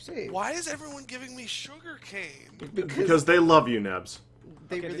 Yay! we're saved. Why is everyone giving me sugar cane? because they love you, Nebs.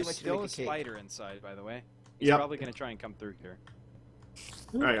 they Okay, really there's want you to still make a a cake. spider inside, by the way. He's Yep. probably gonna try and come through here.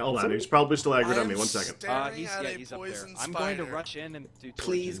 All right, hold on. He's probably still aggroed on me. I'm 1 second. staring He's at a he's up there. poison I'm going to spider. rush in and do torches.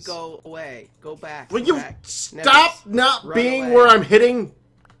 Please go away. Go back. Will Go you back. stop Nebris. not Run being away. where I'm hitting?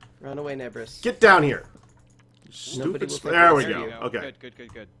 Run away, Nebris. Get down here. Nobody Stupid. will There think we it's go. you. Okay.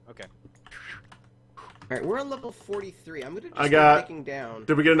 Good. Okay. Alright, we're on level 43. I'm gonna just I start got- taking down.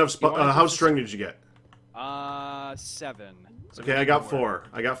 Did we get enough? You wanna How just- string did you get? 7. So Okay, we I need got more. 4.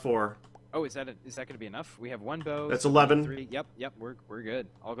 I got 4. Oh, is that going to be enough? We have 1 bow. That's so we have 11. 3. Yep, we're good.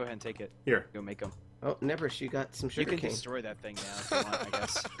 I'll go ahead and take it. Here. Go make them. Oh, Nebris, you got some You sugar can cane. destroy that thing now if you want, I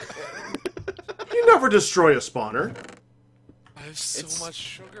guess. You never destroy a spawner. I have so much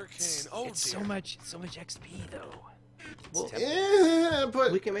sugar cane. Oh, it's dear. so much XP though. Well, Yeah,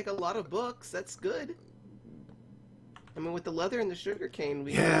 but we can make a lot of books. That's good. I mean, with the leather and the sugar cane,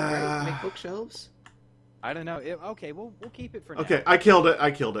 we can make bookshelves. I don't know. Okay, we'll keep it for now. okay, I killed it.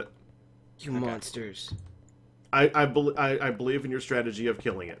 I killed it. You monsters. I believe in your strategy of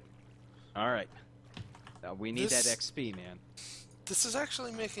killing it. All right. Now we need This- that XP, man. This is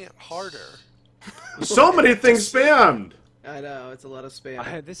actually making it harder. So many things spammed. I know, it's a lot of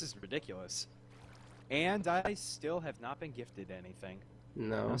spam. This is ridiculous. And I still have not been gifted anything.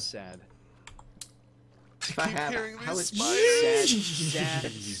 No. How sad. If I keep have, hearing how these would, Sad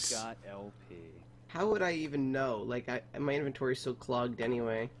Jeez. Scott LP. how would I even know? Like, my inventory's so clogged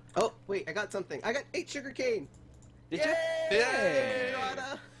anyway. Oh, wait, I got something. I got 8 sugar cane. Did you? Yay!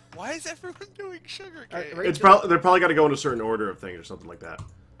 Rana. Why is everyone doing sugar cane? Alright, It's probably they're probably got to go in a certain order of things or something like that.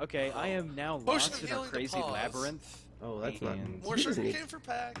 Okay, I am now Potion lost of in a healing to crazy pause. labyrinth. Oh, that's not. And- More He sugar doesn't need- cane for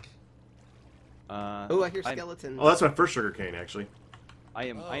pack. Oh, I hear I'm- skeletons. Oh, that's my first sugar cane actually. I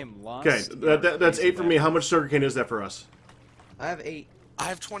am lost. Okay, in a that's crazy 8 for me. How much sugar cane is that for us? I have 8. I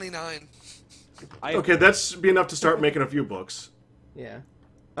have 29. I- Okay, that's be enough to start making a few books. Yeah.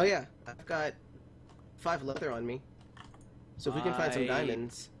 Oh, yeah. I've got 5 leather on me. So if we can find some I-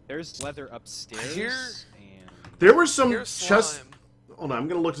 diamonds. There's leather upstairs. Here- And There were some Here's chests. slime. Hold on, I'm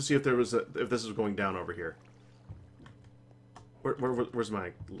gonna look to see if there was if this is going down over here. Where's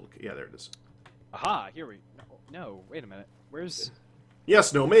my? Yeah, there it is. aha, here we. No, wait a minute. Where's?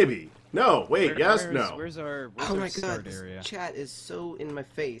 Yes, no, maybe. No, wait, yes, where's, no. Where's our Oh my start god, this area? chat is so in my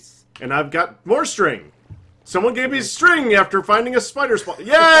face. And I've got more string. Someone gave me string after finding a spider spawn.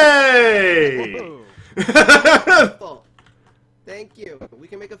 Yay! Whoa. Well, thank you. We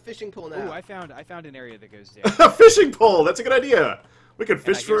can make a fishing pole now. Ooh, I found an area that goes down. A fishing pole. That's a good idea. We could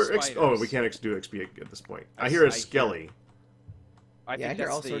fish I hear for. Oh, spiders. we can't do XP at this point. I I hear a hear- skelly. I Yeah, I think hear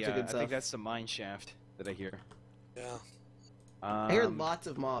that's all the, sorts of good I stuff. think that's the mine shaft that I hear. Yeah. I hear lots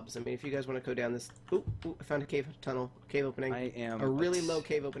of mobs. I mean, if you guys want to go down this... Ooh, I found a cave tunnel. Cave opening. I am a really low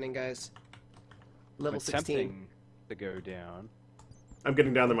cave opening, guys. Level 16. attempting to go down. I'm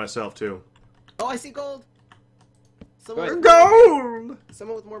getting down there myself too. Oh, I see gold! Someone, Go with, Gold.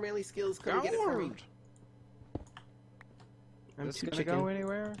 someone with more melee skills, come and get it for me. I'm Is this too gonna chicken. go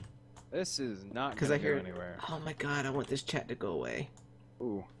anywhere? This is not 'Cause gonna I hear- go anywhere. Oh my god, I want this chat to go away.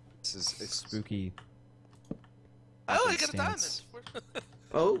 Ooh, this is it's spooky. Oh, I got a diamond. Stance.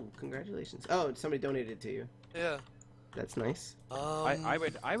 Oh, congratulations. Oh, somebody donated to you. Yeah. That's nice. I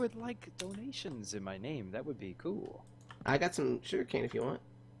would like donations in my name. That would be cool. I got some sugarcane if you want.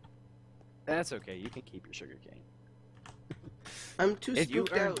 That's okay. You can keep your sugar cane. I'm too You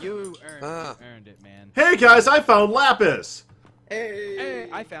spooked out. earned it, man. Hey guys, I found lapis. Hey! Hey,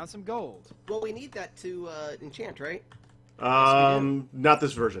 I found some gold. Well, we need that to enchant, right? Not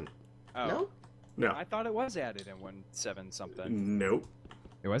this version. Oh, No? No. I thought it was added in 1.7 something. Nope.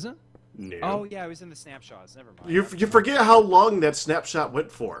 It wasn't? No. Oh yeah, it was in the snapshots. Never mind. You forget how long that snapshot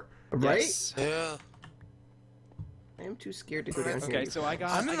went for. Right? Yes. Yeah. I am too scared to go down Okay, here. so I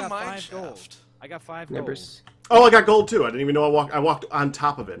got I'm in the mine 5 gold. shaft. I got 5 gold. Numbers. Oh, I got gold too. I didn't even know I walked on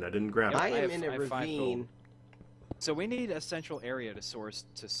top of it and I didn't grab Yep. it. I am have- in I a have 5 ravine. gold. So we need a central area to store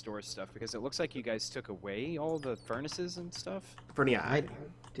stuff because it looks like you guys took away all the furnaces and stuff. For the I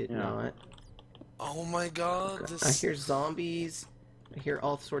did Yeah. not. Oh my god. This... I hear zombies. I hear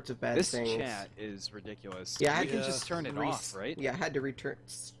all sorts of bad This things. chat is ridiculous. Yeah, I we can Yeah. just turn it off, right? Yeah, I had to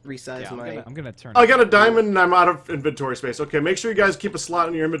resize Yeah, my. I'm gonna turn. I it got a off. diamond and I'm out of inventory space. Okay, make sure you guys keep a slot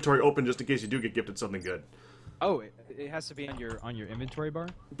in your inventory open just in case you do get gifted something good. Oh, it has to be on your inventory bar.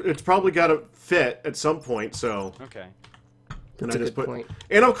 It's probably got to fit at some point, so. Okay. That's And a I good just point.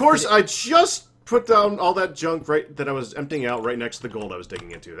 And of course, I just put down all that junk that I was emptying out right next to the gold I was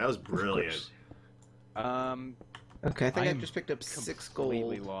digging into. That was brilliant. Okay, I think I I'm just picked up 6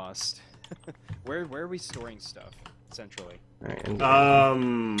 Completely gold. lost. where are we storing stuff centrally? Alright, I'm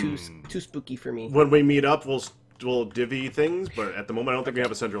Um, too spooky for me. when we meet up, we'll divvy things, but at the moment, I don't think we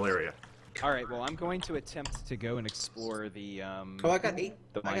have a central area. All right. Well, I'm going to attempt to go and explore the Oh, I got 8.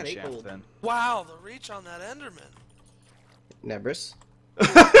 the I mine got 8 shaft gold. then. Wow, the reach on that Enderman. Nebris.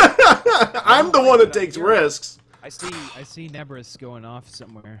 I'm the one that takes risks. I see Nebris going off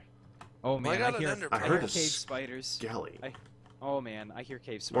somewhere. Oh Well, I man, got I an hear ender I pearl. heard cave a spiders. Skelly. Oh man, I hear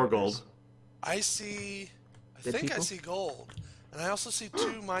cave spiders. More gold. I see... I Dead think I people? see gold. And I also see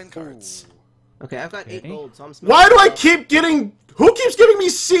 2 mine carts. Ooh. Okay, I've got 8 Okay. gold, so I'm smelting. Why do I keep getting... Who keeps giving me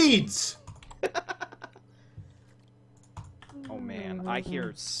seeds? Oh man, I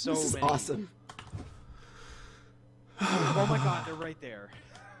hear so This is many. awesome. Oh my god, they're right there.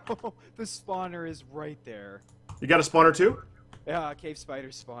 The spawner is right there. You got a spawner too? Yeah, cave spider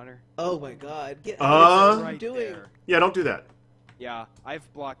spawner. Oh my god. Get Uh, what are you Right doing? there. Yeah, don't do that. Yeah,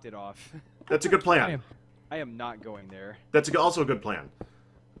 I've blocked it off. That's a good plan. I am not going there. That's also a good plan.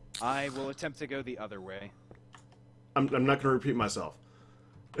 I will attempt to go the other way. I'm not going to repeat myself.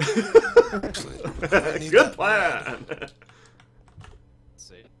 Actually, I need Good that plan. Let's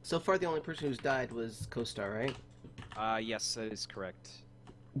see. So far, the only person who's died was Co-Star, right? Yes, that is correct.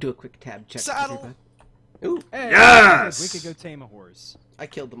 Do a quick tab check. Saddle! Ooh, Hey, Yes! we could go tame a horse. I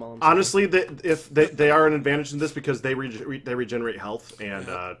killed them all. I'm sorry. Honestly, they are an advantage in this because they regenerate health and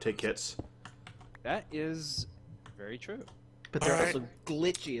take hits. That is very true. But they're Alright. also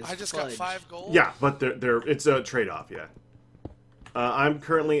glitchy as I just fudge. got 5 gold. Yeah, but it's a trade-off. Yeah. I'm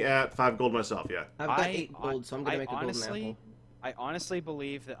currently at 5 gold myself. Yeah. I've got 8 gold, so I'm gonna make a golden honestly, apple. I honestly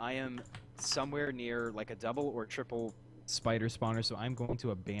believe that I am somewhere near like a double or triple spider spawner, so I'm going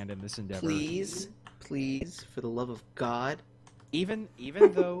to abandon this endeavor. Please, please, for the love of God. Even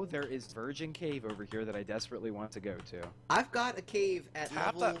though there is Virgin Cave over here that I desperately want to go to. I've got a cave at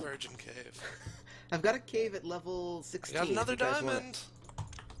Tap level... that virgin cave. I've got a cave at level I 16. got another if you guys want it. diamond.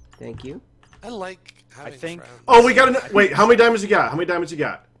 Thank you. I like having think- friends. Oh, we got wait. How many diamonds you got? How many diamonds you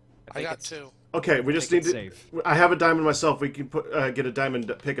got? I think got it's- 2. Okay, we I just think need to. it's safe. I have a diamond myself. We can get a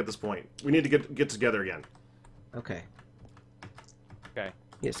diamond pick at this point. We need to get together again. Okay. Okay.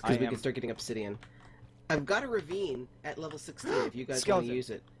 Yes, because I we am- can start getting obsidian. I've got a ravine at level 16 if you guys want to Skeleton. use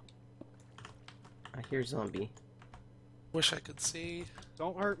it. I hear zombie. Wish I could see.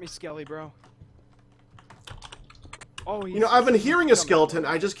 Don't hurt me, Skelly, bro. Oh, You know, I've been hearing a skeleton.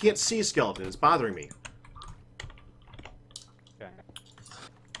 I just can't see a skeleton. It's bothering me. Okay.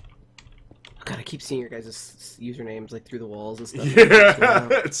 God, I keep seeing your guys' usernames like through the walls and stuff. Yeah,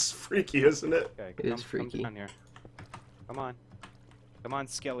 it's freaky, isn't it? Okay, It is freaky. Come down here. Come on. Come on,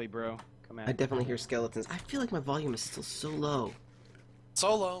 Skelly, bro. Come at I definitely hear skeletons. I feel like my volume is still so low.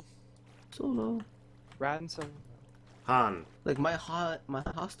 Solo. So low. Rat and some. Han. Like my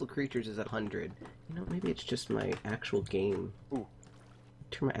hostile creatures is at 100. You know, maybe it's just my actual game. Ooh.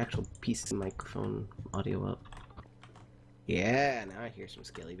 Turn my actual PC microphone audio up. Yeah, now I hear some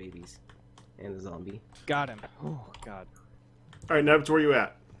skelly babies. And a zombie. Got him. Oh, God. All right, Nebs, where you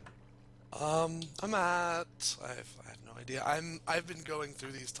at? I'm at. I have no idea. I've been going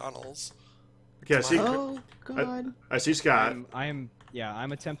through these tunnels. Okay, I see. Oh, God. I see Scott. I'm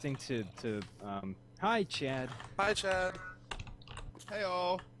attempting to hi, Chad. Hi, Chad.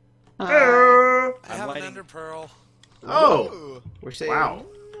 Hey-oh. I I'm have lighting- an ender pearl. Oh, Ooh. We're saying... wow.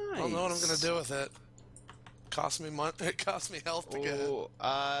 I don't know what I'm gonna do with it. Cost me money. It cost me health to get.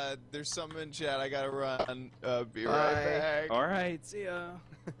 Oh, there's something in chat. I gotta run. Be Bye. right back. All right, see ya.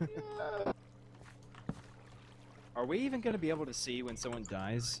 Are we even gonna be able to see when someone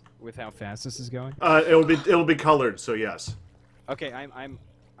dies with how fast this is going? It'll be colored, so yes. Okay, I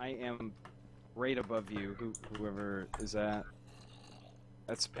am right above you. Whoever is that?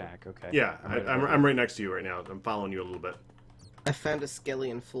 That's Pack. Okay. Yeah, right I'm above right next to you right now. I'm following you a little bit, I found a skelly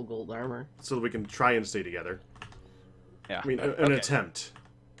in full gold armor. so that we can try and stay together. you. Yeah. I mean, an Okay. attempt.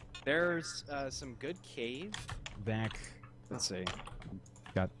 There's some good cave back. Let's see.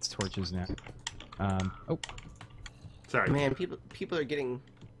 Got torches now. Oh, Sorry. Man, people are getting good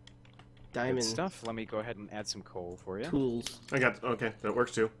diamond stuff. Let me go ahead and add some coal for you. tools. I got. Okay, that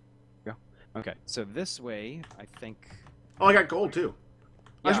works too. Okay, so this way, I think. Oh, I got gold too.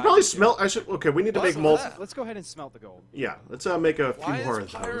 I Yeah, should probably did too. smelt. I should. Okay, we need to What's make mul. that? Let's go ahead and smelt the gold. Yeah, let's make a few Why more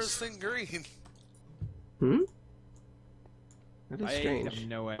is of Pyro's those. thing green? Hmm? That is I strange. have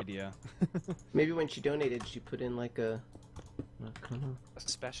no idea. Maybe when she donated, she put in like a... I don't know. A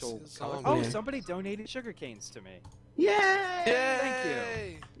special This is color. all Oh, weird. somebody donated sugar canes to me. Yay! Thank you.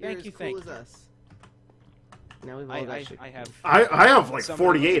 Yay! You're Thank as you, cool thank as you. us. Now we've all got I sugar have. I have like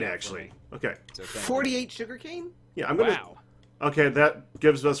Somebody 48 did it for actually. me. Okay. So thank you. 48 sugarcane? Yeah, I'm gonna. Wow. Okay, that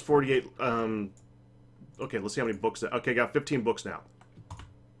gives us 48. Okay, let's see how many books. Okay, got 15 books now.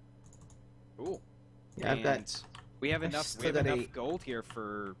 Cool. Yeah, I've got... And we have I've enough. still We have got enough 8. gold here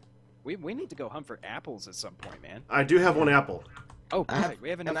for. We need to go hunt for apples at some point, man. I do have one apple. Oh, I have- perfect. We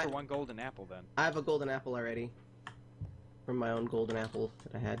have enough and for I- one golden apple then. I have a golden apple already. From my own golden apple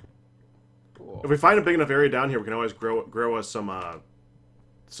that I had. Cool. If we find a big enough area down here, we can always grow us some Oh,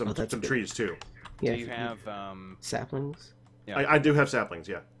 that's good. trees too. Yeah, Do you have saplings? Yeah. I do have saplings.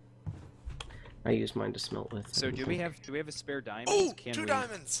 Yeah. I used mine to smelt with. So do we have a spare diamond? Oh, Can two we...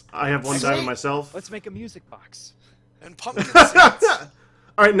 diamonds I have one diamond myself. Let's make a music box. and pumpkin seeds.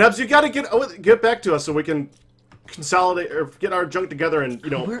 All right, Nebs, you got to get back to us so we can consolidate or get our junk together and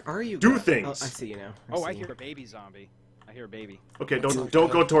Where are you? do guys? things. Oh, I see you now. I see hear you. a baby zombie. I hear a baby. Okay, don't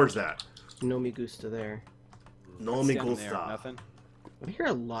go towards that. No me gusta there. No What's me down there? gusta. Nothing. I hear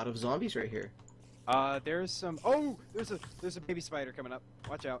a lot of zombies right here. There's some. Oh, there's a baby spider coming up.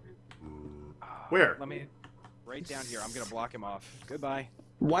 Watch out. Where? Let me. Right down here. I'm gonna block him off. Goodbye.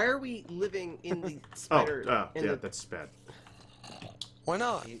 Why are we living in the Oh, spider? yeah, that's bad. Why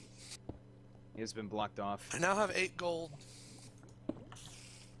not? He has been blocked off. I now have 8 gold.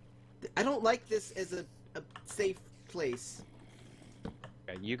 I don't like this as a safe place.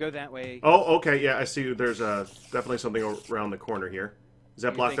 Okay, you go that way. Oh, okay, yeah, I see. There's definitely something around the corner here. Is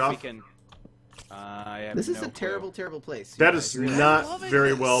that You blocked think off? We can... I have This is no a clue. terrible, terrible place. That You is guys really- not loving very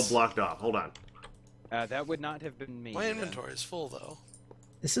this. well blocked off. Hold on. That would not have been me. My then. inventory is full though.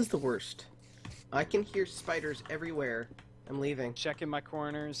 This is the worst. I can hear spiders everywhere. I'm leaving. Checking my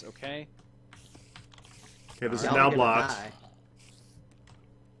corners. Okay. Okay, this is Y'all now are gonna blocked. die.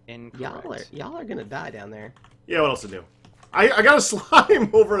 Incorrect. Y'all are gonna die down there. Yeah, what else to do? I got a slime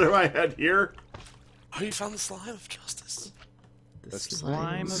over my head here. Oh, you found the slime of justice. The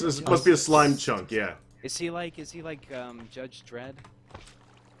slime This of must be a slime chunk, yeah. Is he like Judge Dredd?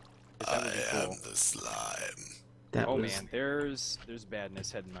 That would be I cool. am the slime. That Oh was man, there's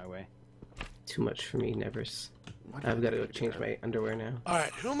badness heading my way. too much for me, Nevers. I've got to go change my underwear now.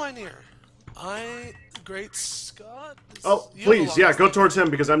 Alright, who am I near? Great Scott? Oh, You please, belong yeah, to go me. towards him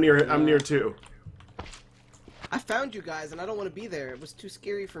because I'm near too. I found you guys, and I don't want to be there. It was too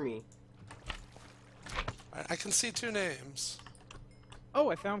scary for me. I can see 2 names. Oh,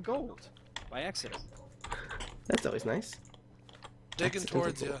 I found gold by accident. That's always nice. Digging Accidental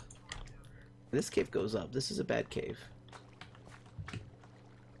towards you. gold. This cave goes up. This is a bad cave.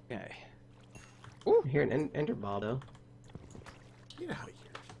 Okay. I hear an ender ball, though. Get out of here.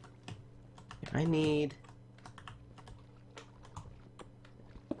 I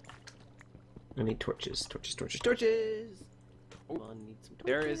need torches. Torches! Oh, I need some torches.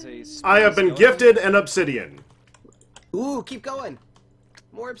 There is a. I have been skeleton. gifted an obsidian. Ooh, keep going!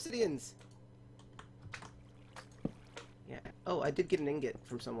 More obsidians! Yeah. Oh, I did get an ingot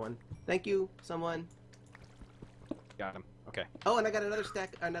from someone. Thank you, someone. Got him. Okay. Oh, and I got another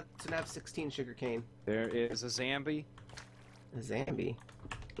stack. So now I have 16 sugarcane. There is a zombie. A Zambi.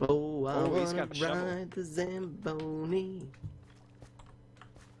 Oh, I Oh, he's wanna got a shovel. ride the Zamboni.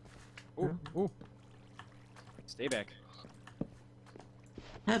 Ooh, ooh. Stay back.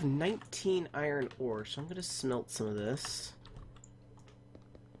 I have 19 iron ore, so I'm gonna smelt some of this.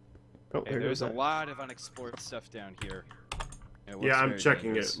 Oh, Hey, there there's goes a that. lot of unexplored stuff down here. It looks Yeah, I'm very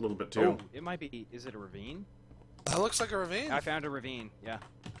checking dangerous. it a little bit Oh, too. it might be. Is it a ravine? That looks like a ravine. I found a ravine. Yeah.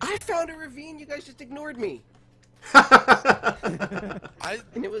 I found a ravine. You guys just ignored me, I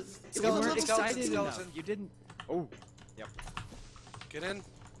and it was. You Skeleton, weren't skeleton, excited enough. skeleton. You didn't. Oh, yep. get in.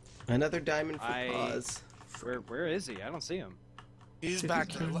 Another diamond for I- pause. Where is he? I don't see him. He's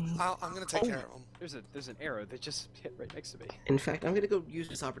back here. I'm gonna take care of him. There's an arrow that just hit right next to me. In fact, I'm gonna go use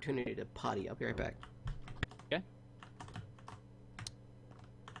this opportunity to potty. I'll be right back.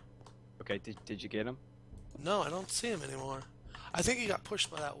 Okay. Did you get him? No, I don't see him anymore. I think he got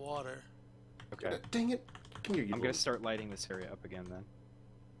pushed by that water. Okay. Dang it. Come here, you I'm little... gonna start lighting this area up again then.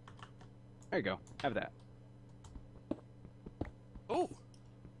 There you go. Have that. Oh,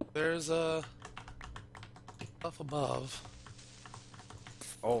 there's stuff above.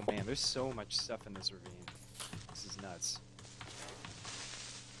 Oh man, there's so much stuff in this ravine. This is nuts.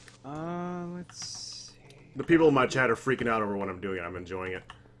 Let's see. The people in my chat are freaking out over what I'm doing. I'm enjoying it.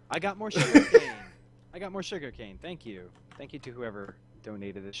 I got more sugar cane. I got more sugar cane. Thank you. Thank you to whoever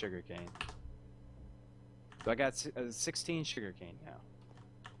donated the sugar cane. So I got 16 sugar cane now.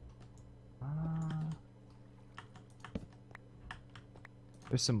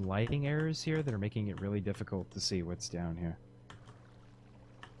 There's some lighting errors here that are making it really difficult to see what's down here.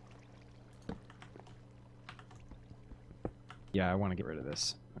 Yeah, I want to get rid of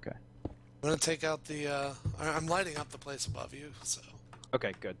this. Okay. I'm gonna take out the. I'm lighting up the place above you. So.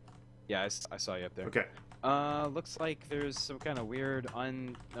 Okay, good. Yeah, I saw you up there. Okay. Looks like there's some kind of weird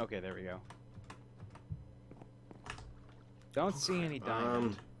Okay, there we go. Don't see any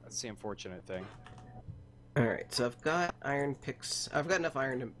diamond. That's the unfortunate thing. All right, so I've got iron picks. I've got enough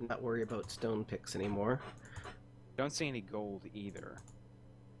iron to not worry about stone picks anymore. Don't see any gold either.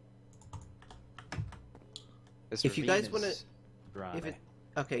 This If you ravine guys wanna- is dry.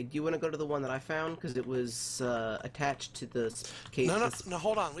 Okay, do you want to go to the one that I found? Because it was attached to the cave. No,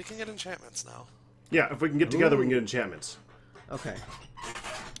 hold on. We can get enchantments now. Yeah, if we can get together, we can get enchantments. Okay.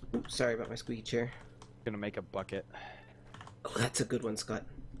 Oops, sorry about my squeaky chair. Gonna make a bucket. Oh, that's a good one, Scott.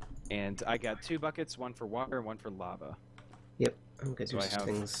 And I got 2 buckets, one for water and one for lava. Yep, I'm gonna So do I some have-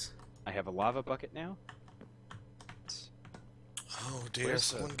 things. I have a lava bucket now. Oh dear, Where's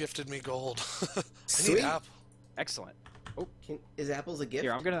someone gifted me gold. I Sweet. need apple. Excellent. Is apples a gift?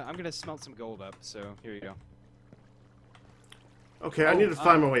 Here, I'm gonna smelt some gold up. So here you go. Okay, I Oh, need to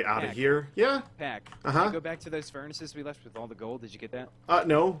find my way out of Pack. here. Yeah? Pack. Uh-huh. Can you go back to those furnaces we left with all the gold? Did you get that?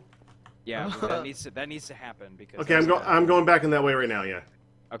 No. Yeah, well, that needs to happen because. Okay, that's I'm going back in that way right now, yeah.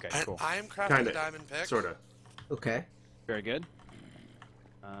 Okay, And cool. I am crafting Kinda. a diamond pick. Sorta. Okay. Very good.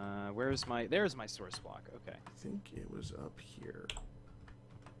 Where's my? There's my source block. Okay. I think it was up here.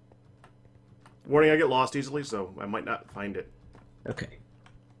 Warning, I get lost easily, so I might not find it. Okay.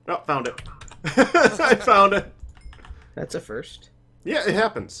 Oh, found it. I found it. That's a first. Yeah, it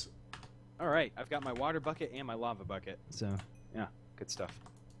happens. All right, I've got my water bucket and my lava bucket. So yeah, good stuff.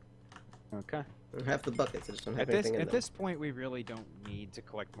 Okay. I don't have the buckets. I just don't have At anything in them. this point, we really don't need to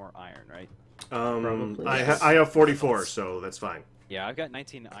collect more iron, right? Probably, I yes. have 44, so that's fine. Yeah, I've got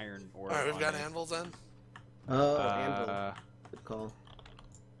 19 iron ore. Alright, we've on got me. anvils then. Oh, anvil. Good call.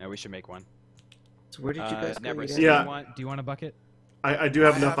 No, we should make one. So where did you guys go? Nebris, again? do Yeah. you want a bucket? I do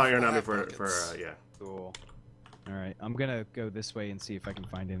have I enough have- iron I on me have for buckets. yeah. Cool. All right, I'm gonna go this way and see if I can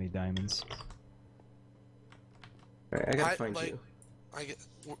find any diamonds. Alright, I gotta I- find like- you.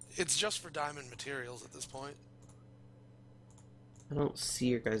 It's just for diamond materials at this point. I don't see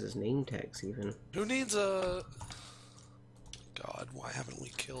your guys' name tags even. Who needs a... God, why haven't we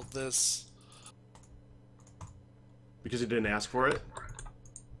killed this? Because you didn't ask for it?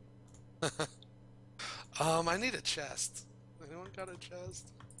 I need a chest. Anyone got a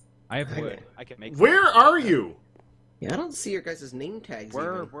chest? I have Okay. wood. I can make. Where are you? Yeah, I don't see your guys' name tags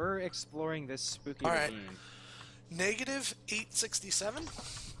We're even. we're exploring this spooky All right. ravine. Negative 867.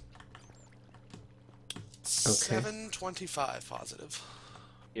 725 positive.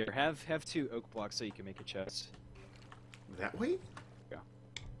 Here, have 2 oak blocks so you can make a chest, That way?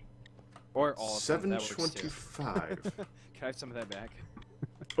 or all of them. That works too. 725. Can I have some of that back?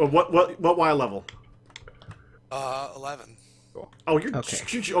 Oh, what Y level? 11. Oh, you're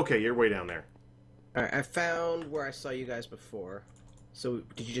Okay. okay. You're way down there. Alright, I found where I saw you guys before. So,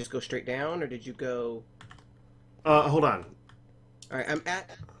 did you just go straight down, or did you go... Hold on. Alright, I'm at...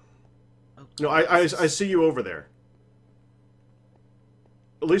 Oh, No, I see you over there.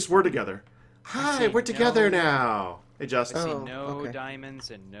 At least we're together. Hi, see we're together no- now. Hey, I Justin. see Oh, no okay. diamonds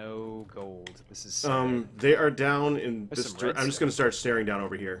and no gold. This is sad. They are down in There's this. some I'm just gonna start staring down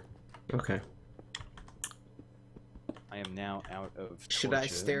over here. Okay. I am now out of. Should I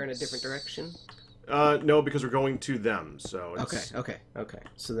stare in a different direction? No, because we're going to them. So it's... Okay.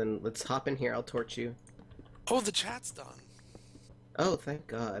 So then let's hop in here. I'll torch you. Oh, the chat's done. Oh, thank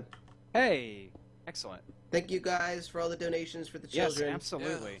God. Hey, excellent. Thank you guys for all the donations for the Yes, children.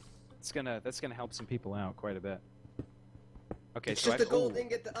 absolutely. That's gonna help some people out quite a bit. Okay, It's so just a gold ooh.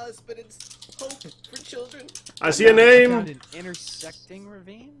 ingot to us, but it's hope for children. I see a I name. found an intersecting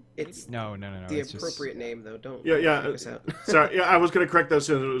ravine. It's No. the it's just- appropriate name, though. Don't Yeah. freak us out. Sorry. Yeah, I was gonna correct that as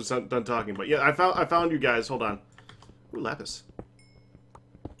soon as it was done talking. But yeah, I found you guys. Hold on. Ooh, lapis.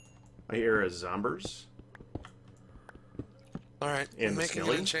 I hear a zombers. Alright, And I'm the making an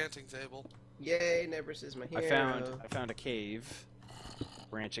skilling? enchanting table. Yay, Nebris is my hero. I found a cave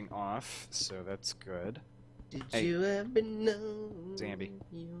branching off, so that's good. Did Hey. you ever know? Zambi.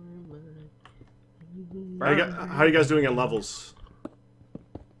 you were How are you guys doing at levels?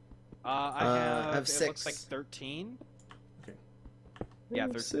 I I have it looks 6. like 13. Okay. Yeah,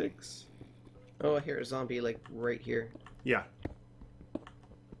 mine? 13. 6. Oh, I hear a zombie like right here. Yeah.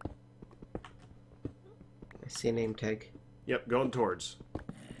 I see a name tag. Yep. Going towards.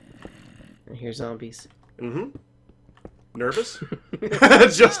 I hear zombies. Mm-hmm. Nervous?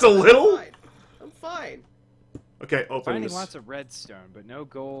 Just a little? I'm fine. Okay. Open Finding this. lots of redstone, but no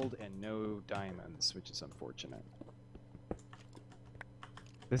gold and no diamonds, which is unfortunate.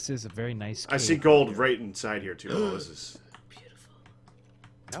 This is a very nice. I see cave gold here. right inside here too. Oh, this is. Beautiful.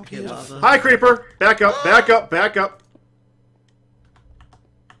 No, Okay, lava. Hi, creeper. Back up. Back up. Back up.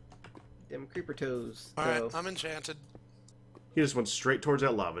 Them creeper toes. Alright, though. I'm enchanted. He just went straight towards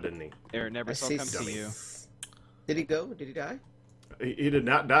that lava, didn't he? There, I Nebris, I'll see come to dummy. you. Did he go? Did he die? He did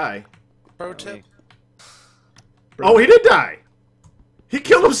not die. Pro Oh, tip. Oh, he did die. He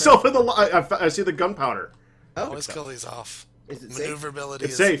killed himself in the. I see the gunpowder. Oh, Always kill these off. is it safe? Maneuverability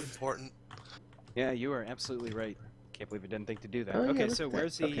It's is safe. important. Yeah, you are absolutely right, Can't believe I didn't think to do that. Oh, yeah, okay, look so at that.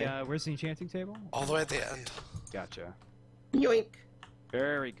 where's the Okay. where's the enchanting table? All the way at the end. Gotcha. Yoink.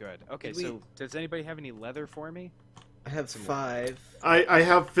 Very good. Okay, Did we- so does anybody have any leather for me? I have 5. I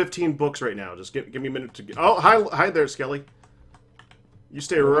have 15 books right now. Just give me a minute to get... Oh, hi there, Skelly. You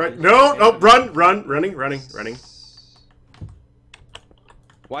stay right... No, running.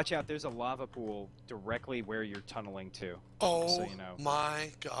 Watch out, there's a lava pool directly where you're tunneling to. Oh So you know.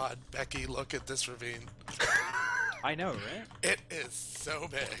 my God, Becky, look at this ravine. I know, right? It is so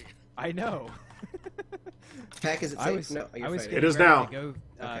big. I know. Pack, is it safe? I was, no, you're I was fighting. It is getting ready now. to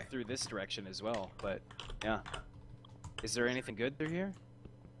go Okay. through this direction as well, but yeah. Is there anything good through here?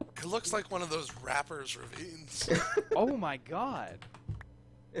 It looks like one of those rappers ravines. Oh my god!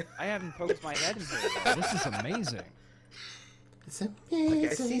 I haven't poked my head in here yet. This is amazing. It's Okay,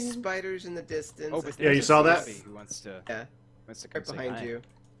 I see spiders in the distance. Oh, but Yeah, you there's saw a that? zombie who wants to Yeah, come right say behind hi. you.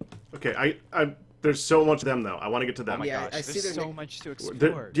 Okay, there's so much of them, though. I want to get to Oh them. my Yeah, gosh, I see there's their so nick- much to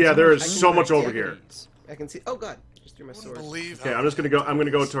explore. Yeah, there is I can so much break over the here. enemies. I can see. Oh God, just threw my I sword. wouldn't believe Okay, how I'm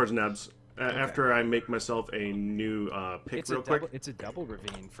gonna go towards Nebs after I make myself a new pick It's real a quick. double, it's a double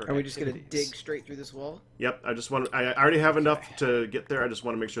ravine for Are we just gonna activities. dig straight through this wall? Yep, I already have enough to get there. I just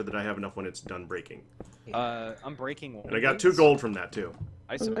want to make sure that I have enough when it's done breaking. I'm breaking one. And I of got 2 these. gold from that too.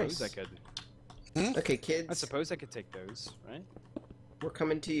 I suppose nice. I could. Okay, kids. I suppose I could take those, right? We're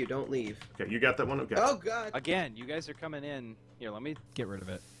coming to you. Don't leave. Okay, you got that one. Okay. Oh God. Again, you guys are coming in. Here, let me get rid of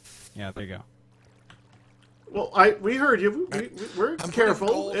it. Yeah, there you go. Well, we heard you. We're I'm putting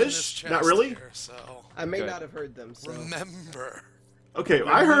gold in this careful-ish. chest Not really. here, so I may Good. not have heard them. So. remember. Okay,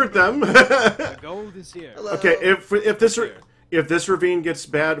 I heard them. The gold is here. Hello. Okay, if this Here. if this ravine gets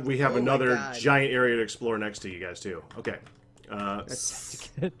bad, we have Oh my another God. giant area to explore next to you guys too. Okay. That's...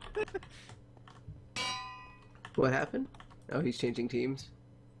 What happened? Oh, he's changing teams.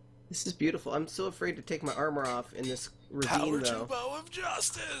 This is beautiful. I'm so afraid to take my armor off in this ravine, Power to though. bow of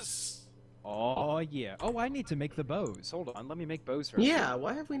justice. Oh yeah. Oh, I need to make the bows. Hold on, let me make bows first. Yeah.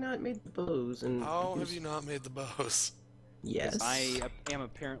 Why have we not made the bows? And How have you not made the bows? Yes. I am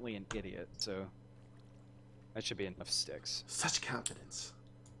apparently an idiot, so that should be enough sticks. Such confidence.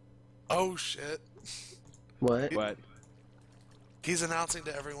 Oh shit. What? But He's announcing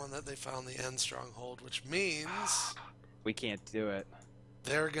to everyone that they found the end stronghold, which means we can't do it.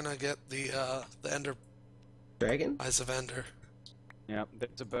 they're gonna get the Ender Dragon? Eyes of Ender. Yep,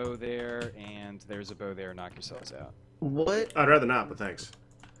 there's a bow there, and there's a bow there. Knock yourselves out. What? I'd rather not, but thanks.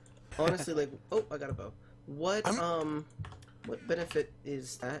 Honestly, like, oh, I got a bow. What? I'm- What benefit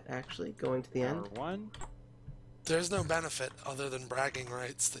is that actually going to the Power end? 1. There's no benefit other than bragging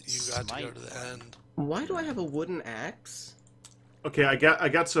rights that you got to go Smite to the one. end. Why do I have a wooden axe? Okay, I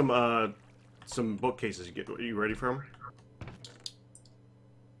got some bookcases. You ready for them?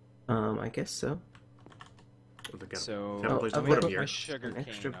 I guess so. So Have a place to I'm put gonna 'em put here. my sugar An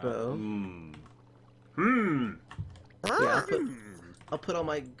extra cane up. bow. Yeah, I'll put all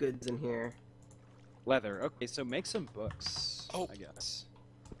my goods in here. Leather. Okay, so make some books. Oh. I guess.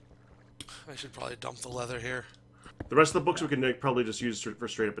 I should probably dump the leather here. The rest of the books we can probably just use for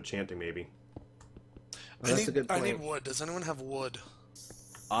straight up enchanting, maybe. Oh, that's a good I point. need wood. Does anyone have wood?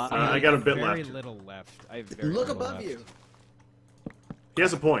 I got a bit very left. little left. I have very Look little above left. you. He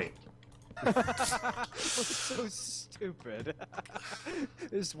has a point. So stupid.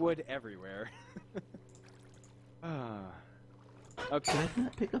 There's wood everywhere. Ah. Okay. Did I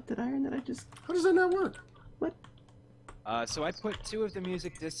not pick up that iron that I just... How does that not work? What? So I put 2 of the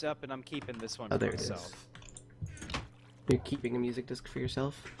music discs up, and I'm keeping this one Oh, for there it is. myself. You're keeping a music disc for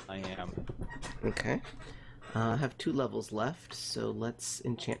yourself? I am. Okay. I have 2 levels left, so let's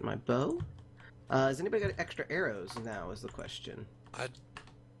enchant my bow. Has anybody got extra arrows now, is the question.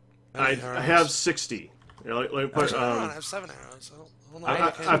 I have 60. Here, let me put. I have 7 arrows. I don't know I,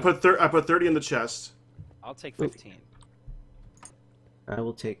 what I put I put 30 in the chest. I'll take 15. I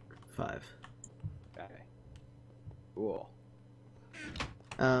will take 5. Okay. Cool.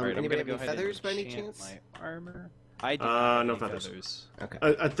 Alright, I'm Anybody gonna have go any ahead and feathers by any enchant chance? my armor. I do not have no any feathers. Okay.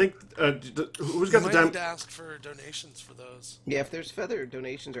 I think. Who's You got the might time? need to ask for donations for those. Yeah, if there's feather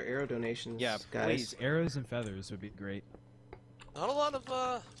donations or arrow donations, Yeah, guys. please. Arrows and feathers would be great. Not a lot of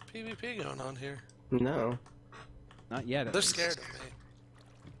PvP going on here. No. Not yet. at They're least. scared of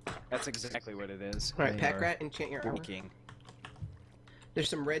me. That's exactly what it is. Alright, They Pack are Rat, enchant your armor. freaking. There's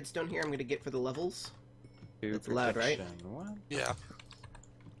some redstone here I'm going to get for the levels. To That's loud, right? protection 1. Yeah.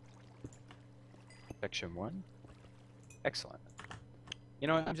 Protection 1. Excellent. You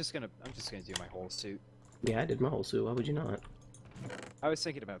know what? I'm just gonna do my whole suit. Yeah, I did my whole suit. Why would you not? I was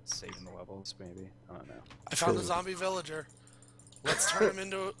thinking about saving the levels, maybe. I don't know. I found a Cool. zombie villager. Let's turn him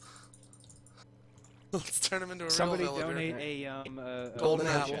into... Let's turn him into a Somebody real villager. donate a Golden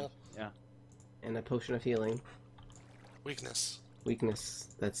potion. apple. Yeah. And a potion of healing. Weakness. Weakness.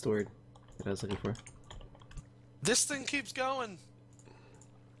 That's the word that I was looking for. This thing keeps going.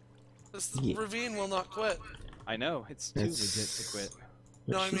 This Yeah. ravine will not quit. I know, it's too legit to quit.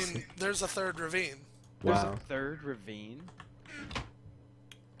 No, I mean, there's a third ravine. There's Wow. a third ravine.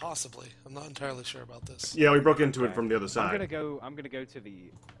 Possibly. I'm not entirely sure about this. Yeah, we broke into it Okay. from the other I'm side. gonna go to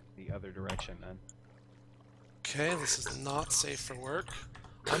the other direction then. Okay, this is not safe for work.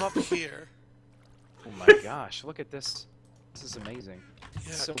 I'm up here. Oh my gosh, look at this. This is amazing. Yeah,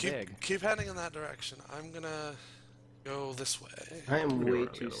 It's so big. keep heading in that direction. I'm gonna go this way. I am I'm gonna way run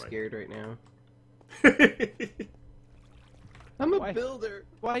the too other way. scared right now. I'm a Why? builder.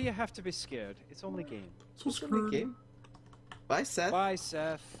 Why you have to be scared? It's only game. So It's only a screwed. game. Bye, Seth. Bye,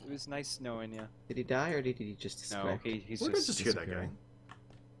 Seth. It was nice knowing you. Did he die or did he just No, disconnect? he's Where did I just hear that guy?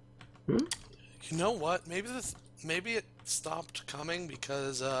 disappearing. You know what? Maybe it stopped coming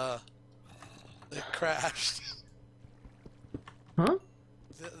because it crashed. Huh?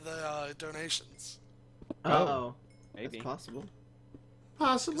 The donations. Oh, Maybe. that's possible.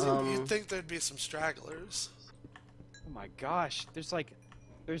 Possibly. You'd think there'd be some stragglers. Oh my gosh,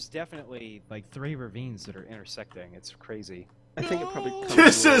 there's definitely like 3 ravines that are intersecting. It's crazy. I think it probably comes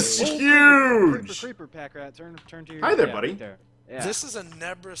This away. is Creeper, huge! creeper, pack rat, turn to your. Hi there, yeah, buddy. right there. Yeah, This is a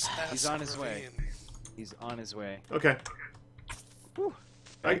Nebris He's on his way. he's on his way. Okay. Whew.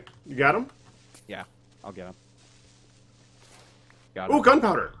 You got him? Yeah, I'll get him. Got Oh, him.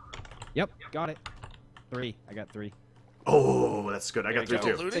 gunpowder! Yep, got it. 3. I got 3. Oh, that's good. I got There 3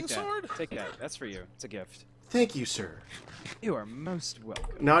 you too. go. Looting Take that. sword? Take that. That's for you. It's a gift. Thank you, sir. You are most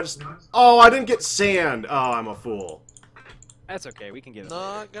welcome. Now I just... Oh, I didn't get sand! Oh, I'm a fool. That's okay. We can get it.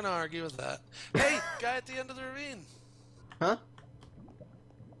 Not gonna argue with that. Hey, guy at the end of the ravine. Huh?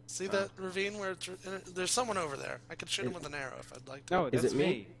 See that ravine where there's someone over there. I could shoot him with an arrow if I'd like to. No, Is that's it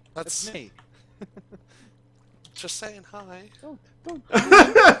me? That's me. Just saying hi. Don't.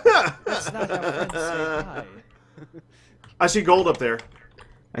 That's not how friends say hi. I see gold up there.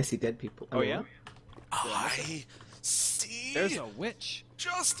 I see dead people. Oh yeah? I see. There's a witch.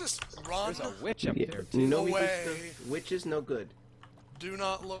 Justice. Run. There's a witch up Yeah. there too. No Away. witches, no good. Do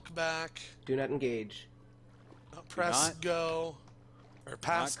not look back. Do not engage. Not press not- go. Or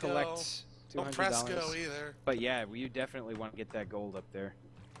pass Not go. collect Don't press $200. go either. But yeah, you definitely want to get that gold up there.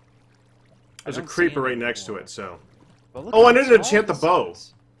 There's a don't see creeper any right next to anymore. it, so... But look Oh, how I need to tall enchant the this bow.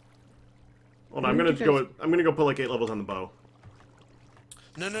 is. Hold on, I'm gonna go put like 8 levels on the bow.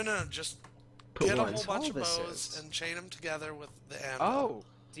 No. Just Put get a one. whole bunch of How tall this bows is. and chain them together with the ammo. Oh,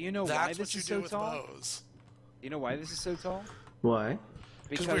 do you know why That's this what you is do so with tall? bows. Do you know why this is so tall? Why? we're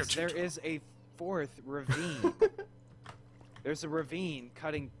Because too there tall. is a 4th ravine. There's a ravine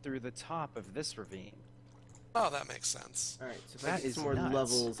cutting through the top of this ravine. Oh, that makes sense. Alright, so if I That get is some more nuts.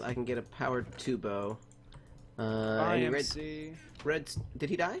 levels, I can get a powered 2 bow. Any red, IMC. reds, did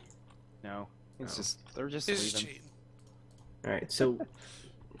he die? No, it's Oh. just they're just He's just leaving. cheating. Alright, so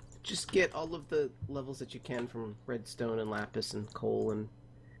just get all of the levels that you can from redstone and lapis and coal and...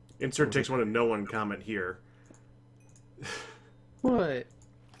 Insert takes one to no one comment here. What?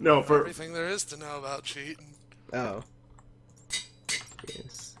 No, for... Everything there is to know about cheating. Oh.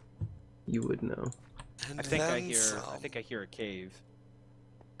 Yes. You would know. And I think I then hear. some. I think I hear a cave.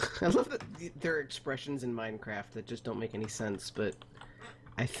 I love that there are expressions in Minecraft that just don't make any sense, but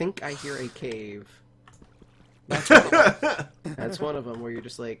I think I hear a cave. That's one of them where you're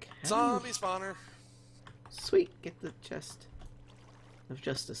just like, how do you- Zombie spawner. Sweet, get the chest of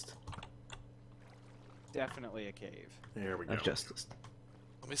justice. Definitely a cave. There we go. Of justice.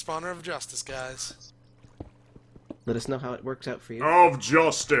 Zombie spawner of justice, guys. Let us know how it works out for you. Of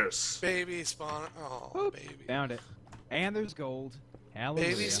justice! Baby spawner. Oh, Whoop. baby. Found it. And there's gold.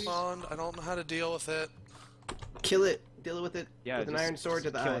 Hallelujah. Baby spawned. I don't know how to deal with it. Kill it. Deal with it Yeah, with an just- iron sword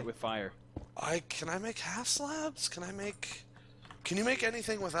to just the kill eye. it with fire. Can I make half slabs? Can you make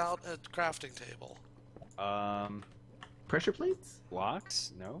anything without a crafting table? Pressure plates?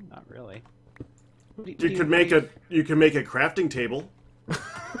 Blocks? No, not really. What do You do could make a crafting table.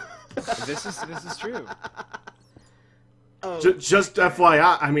 This is true. Oh, Just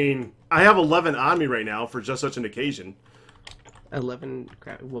FYI, I mean, I have 11 on me right now for just such an occasion. 11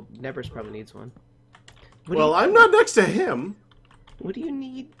 well, Nevers probably needs one. Well, I'm not next to him. What do you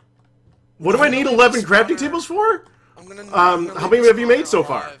need? What do I need 11 crafting tables for? I'm gonna. How many have you made so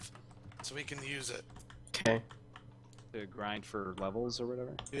far? alive So we can use it. Okay. To grind for levels or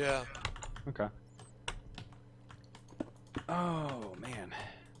whatever. Yeah. Okay. Oh man,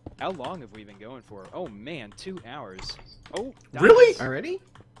 how long have we been going for? Oh man, 2 hours. Oh, diamonds. Really? Already?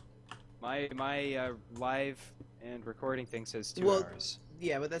 My live and recording thing says 2 Well- hours.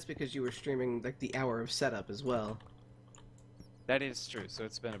 Yeah, but that's because you were streaming like the hour of setup as well. That is true. So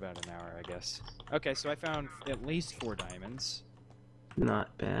it's been about an hour, I guess. Okay, so I found at least 4 diamonds.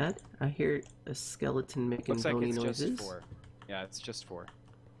 Not bad. I hear a skeleton making Looks like bony it's noises. just 4. Yeah, it's just 4.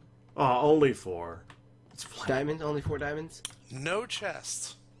 Oh, only 4. It's flat. Diamonds? Only 4 diamonds? No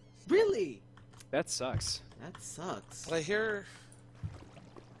chest. Really? That sucks. That sucks. But I hear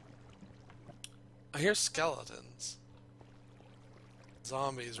skeletons.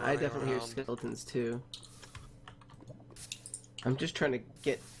 Zombies I running definitely hear around. skeletons too. I'm just trying to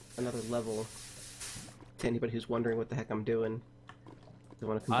get another level. To anybody who's wondering what the heck I'm doing, I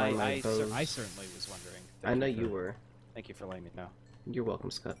want to combine my I bows. certainly was wondering. I know you were. Thank you for letting me know. You're welcome,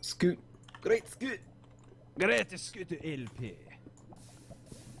 Scott. Scoot. Great Scoot.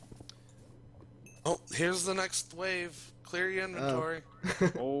 Oh, here's the next wave. Clear your inventory.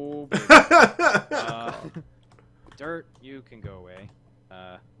 Oh, baby. Dirt, you can go away.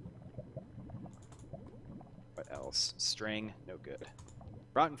 What else? String, no good.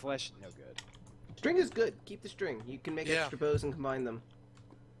 Rotten flesh, no good. String is good. Keep the string. You can make Yeah. extra bows and combine them.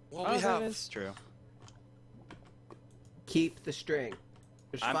 Well, Oh, we have. that is true. Keep the string.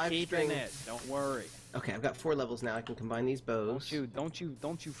 There's I'm 5 keeping string. it. Don't worry. Okay, I've got 4 levels now. I can combine these bows. Don't you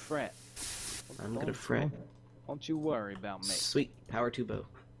fret. I'm gonna fret. Don't you worry about me. Sweet. Power 2 bow.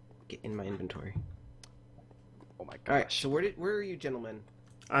 Get in my inventory. Oh my gosh. All right. So where are you, gentlemen?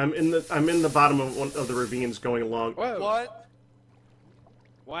 I'm in the bottom of one of the ravines going along. Whoa. What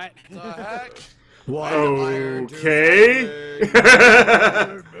What? the heck? Okay.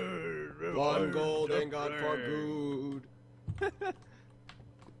 One gold ain't got for good.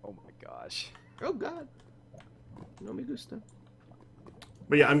 Oh my gosh. Oh God. No me gusta.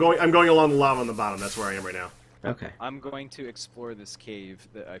 But yeah, I'm going along the lava on the bottom. That's where I am right now. Okay. I'm going to explore this cave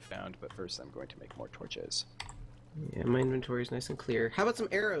that I found, but first I'm going to make more torches. Yeah, my inventory is nice and clear. How about some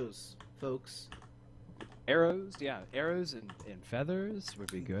arrows, folks? Arrows, yeah, arrows and feathers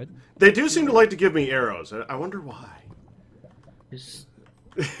would be good. They do seem to like to give me arrows. I wonder why. Is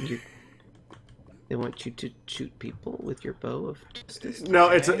they want you to shoot people with your bow of justice? No,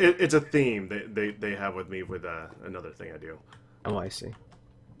 it's a theme they have with me with another thing I do. Oh, I see.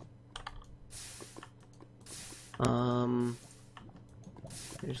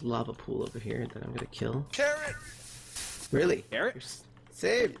 There's a lava pool over here that I'm gonna kill. Carrot! Really? Carrot? You're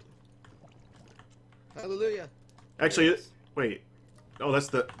saved. Hallelujah. Actually, wait. Oh, that's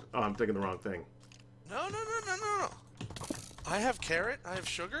the. Oh, I'm thinking the wrong thing. No. I have carrot. I have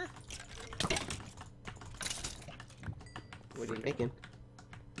sugar. What are you making?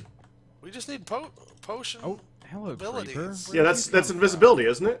 We just need potion. Oh, hello, Abilities. creeper. Yeah, that's invisibility,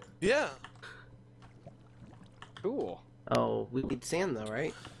 isn't it? Yeah. Cool. Oh, we need sand though,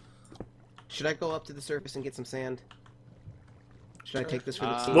 right? Should I go up to the surface and get some sand? Should I take this for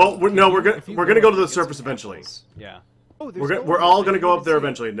the team? Well, we're gonna go to the surface eventually. Yeah. Oh, We're all gonna go up there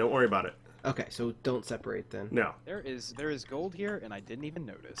eventually. Don't worry about it. Okay, so don't separate then. No. There is gold here, and I didn't even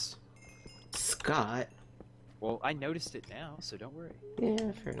notice. Scott. Well, I noticed it now, so don't worry.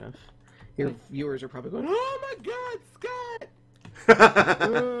 Yeah, fair enough. Your viewers are probably going, "Oh my God, Scott!"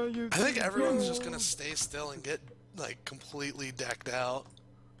 I think everyone's just gonna stay still and get like completely decked out.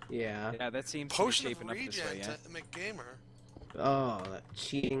 Yeah. Yeah, that seems to be Potion of shaping up this way. regen Yeah. to McGamer. Oh, that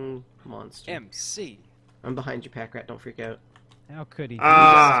cheating monster. MC. I'm behind you, Pack Rat. Don't freak out. How could he?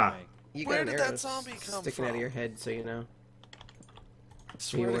 Ah. You Where got an did arrow that zombie come sticking out of from? your head, so you know.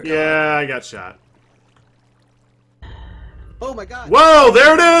 Swear to were- God. Yeah, I got shot. Oh my God! Whoa!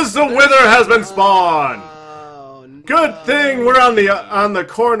 There it is. The wither has been spawned. Oh, no. Good thing we're on the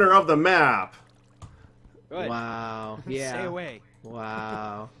corner of the map. Good. Wow. Yeah. Stay away.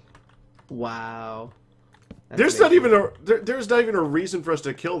 Wow. Wow. That's There's not amazing. even there's not even a reason for us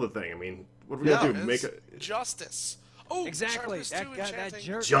to kill the thing. I mean, what are we gonna do? It's Make it justice. Oh, Exactly. sharpness That two guy, that enchanting.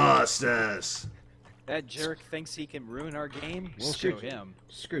 jerk. justice. That jerk thinks he can ruin our game. We'll Screw show him.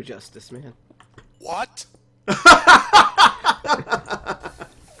 Screw justice, man. What?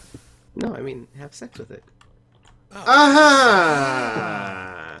 No, I mean have sex with it.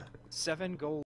 Aha! 7 gold.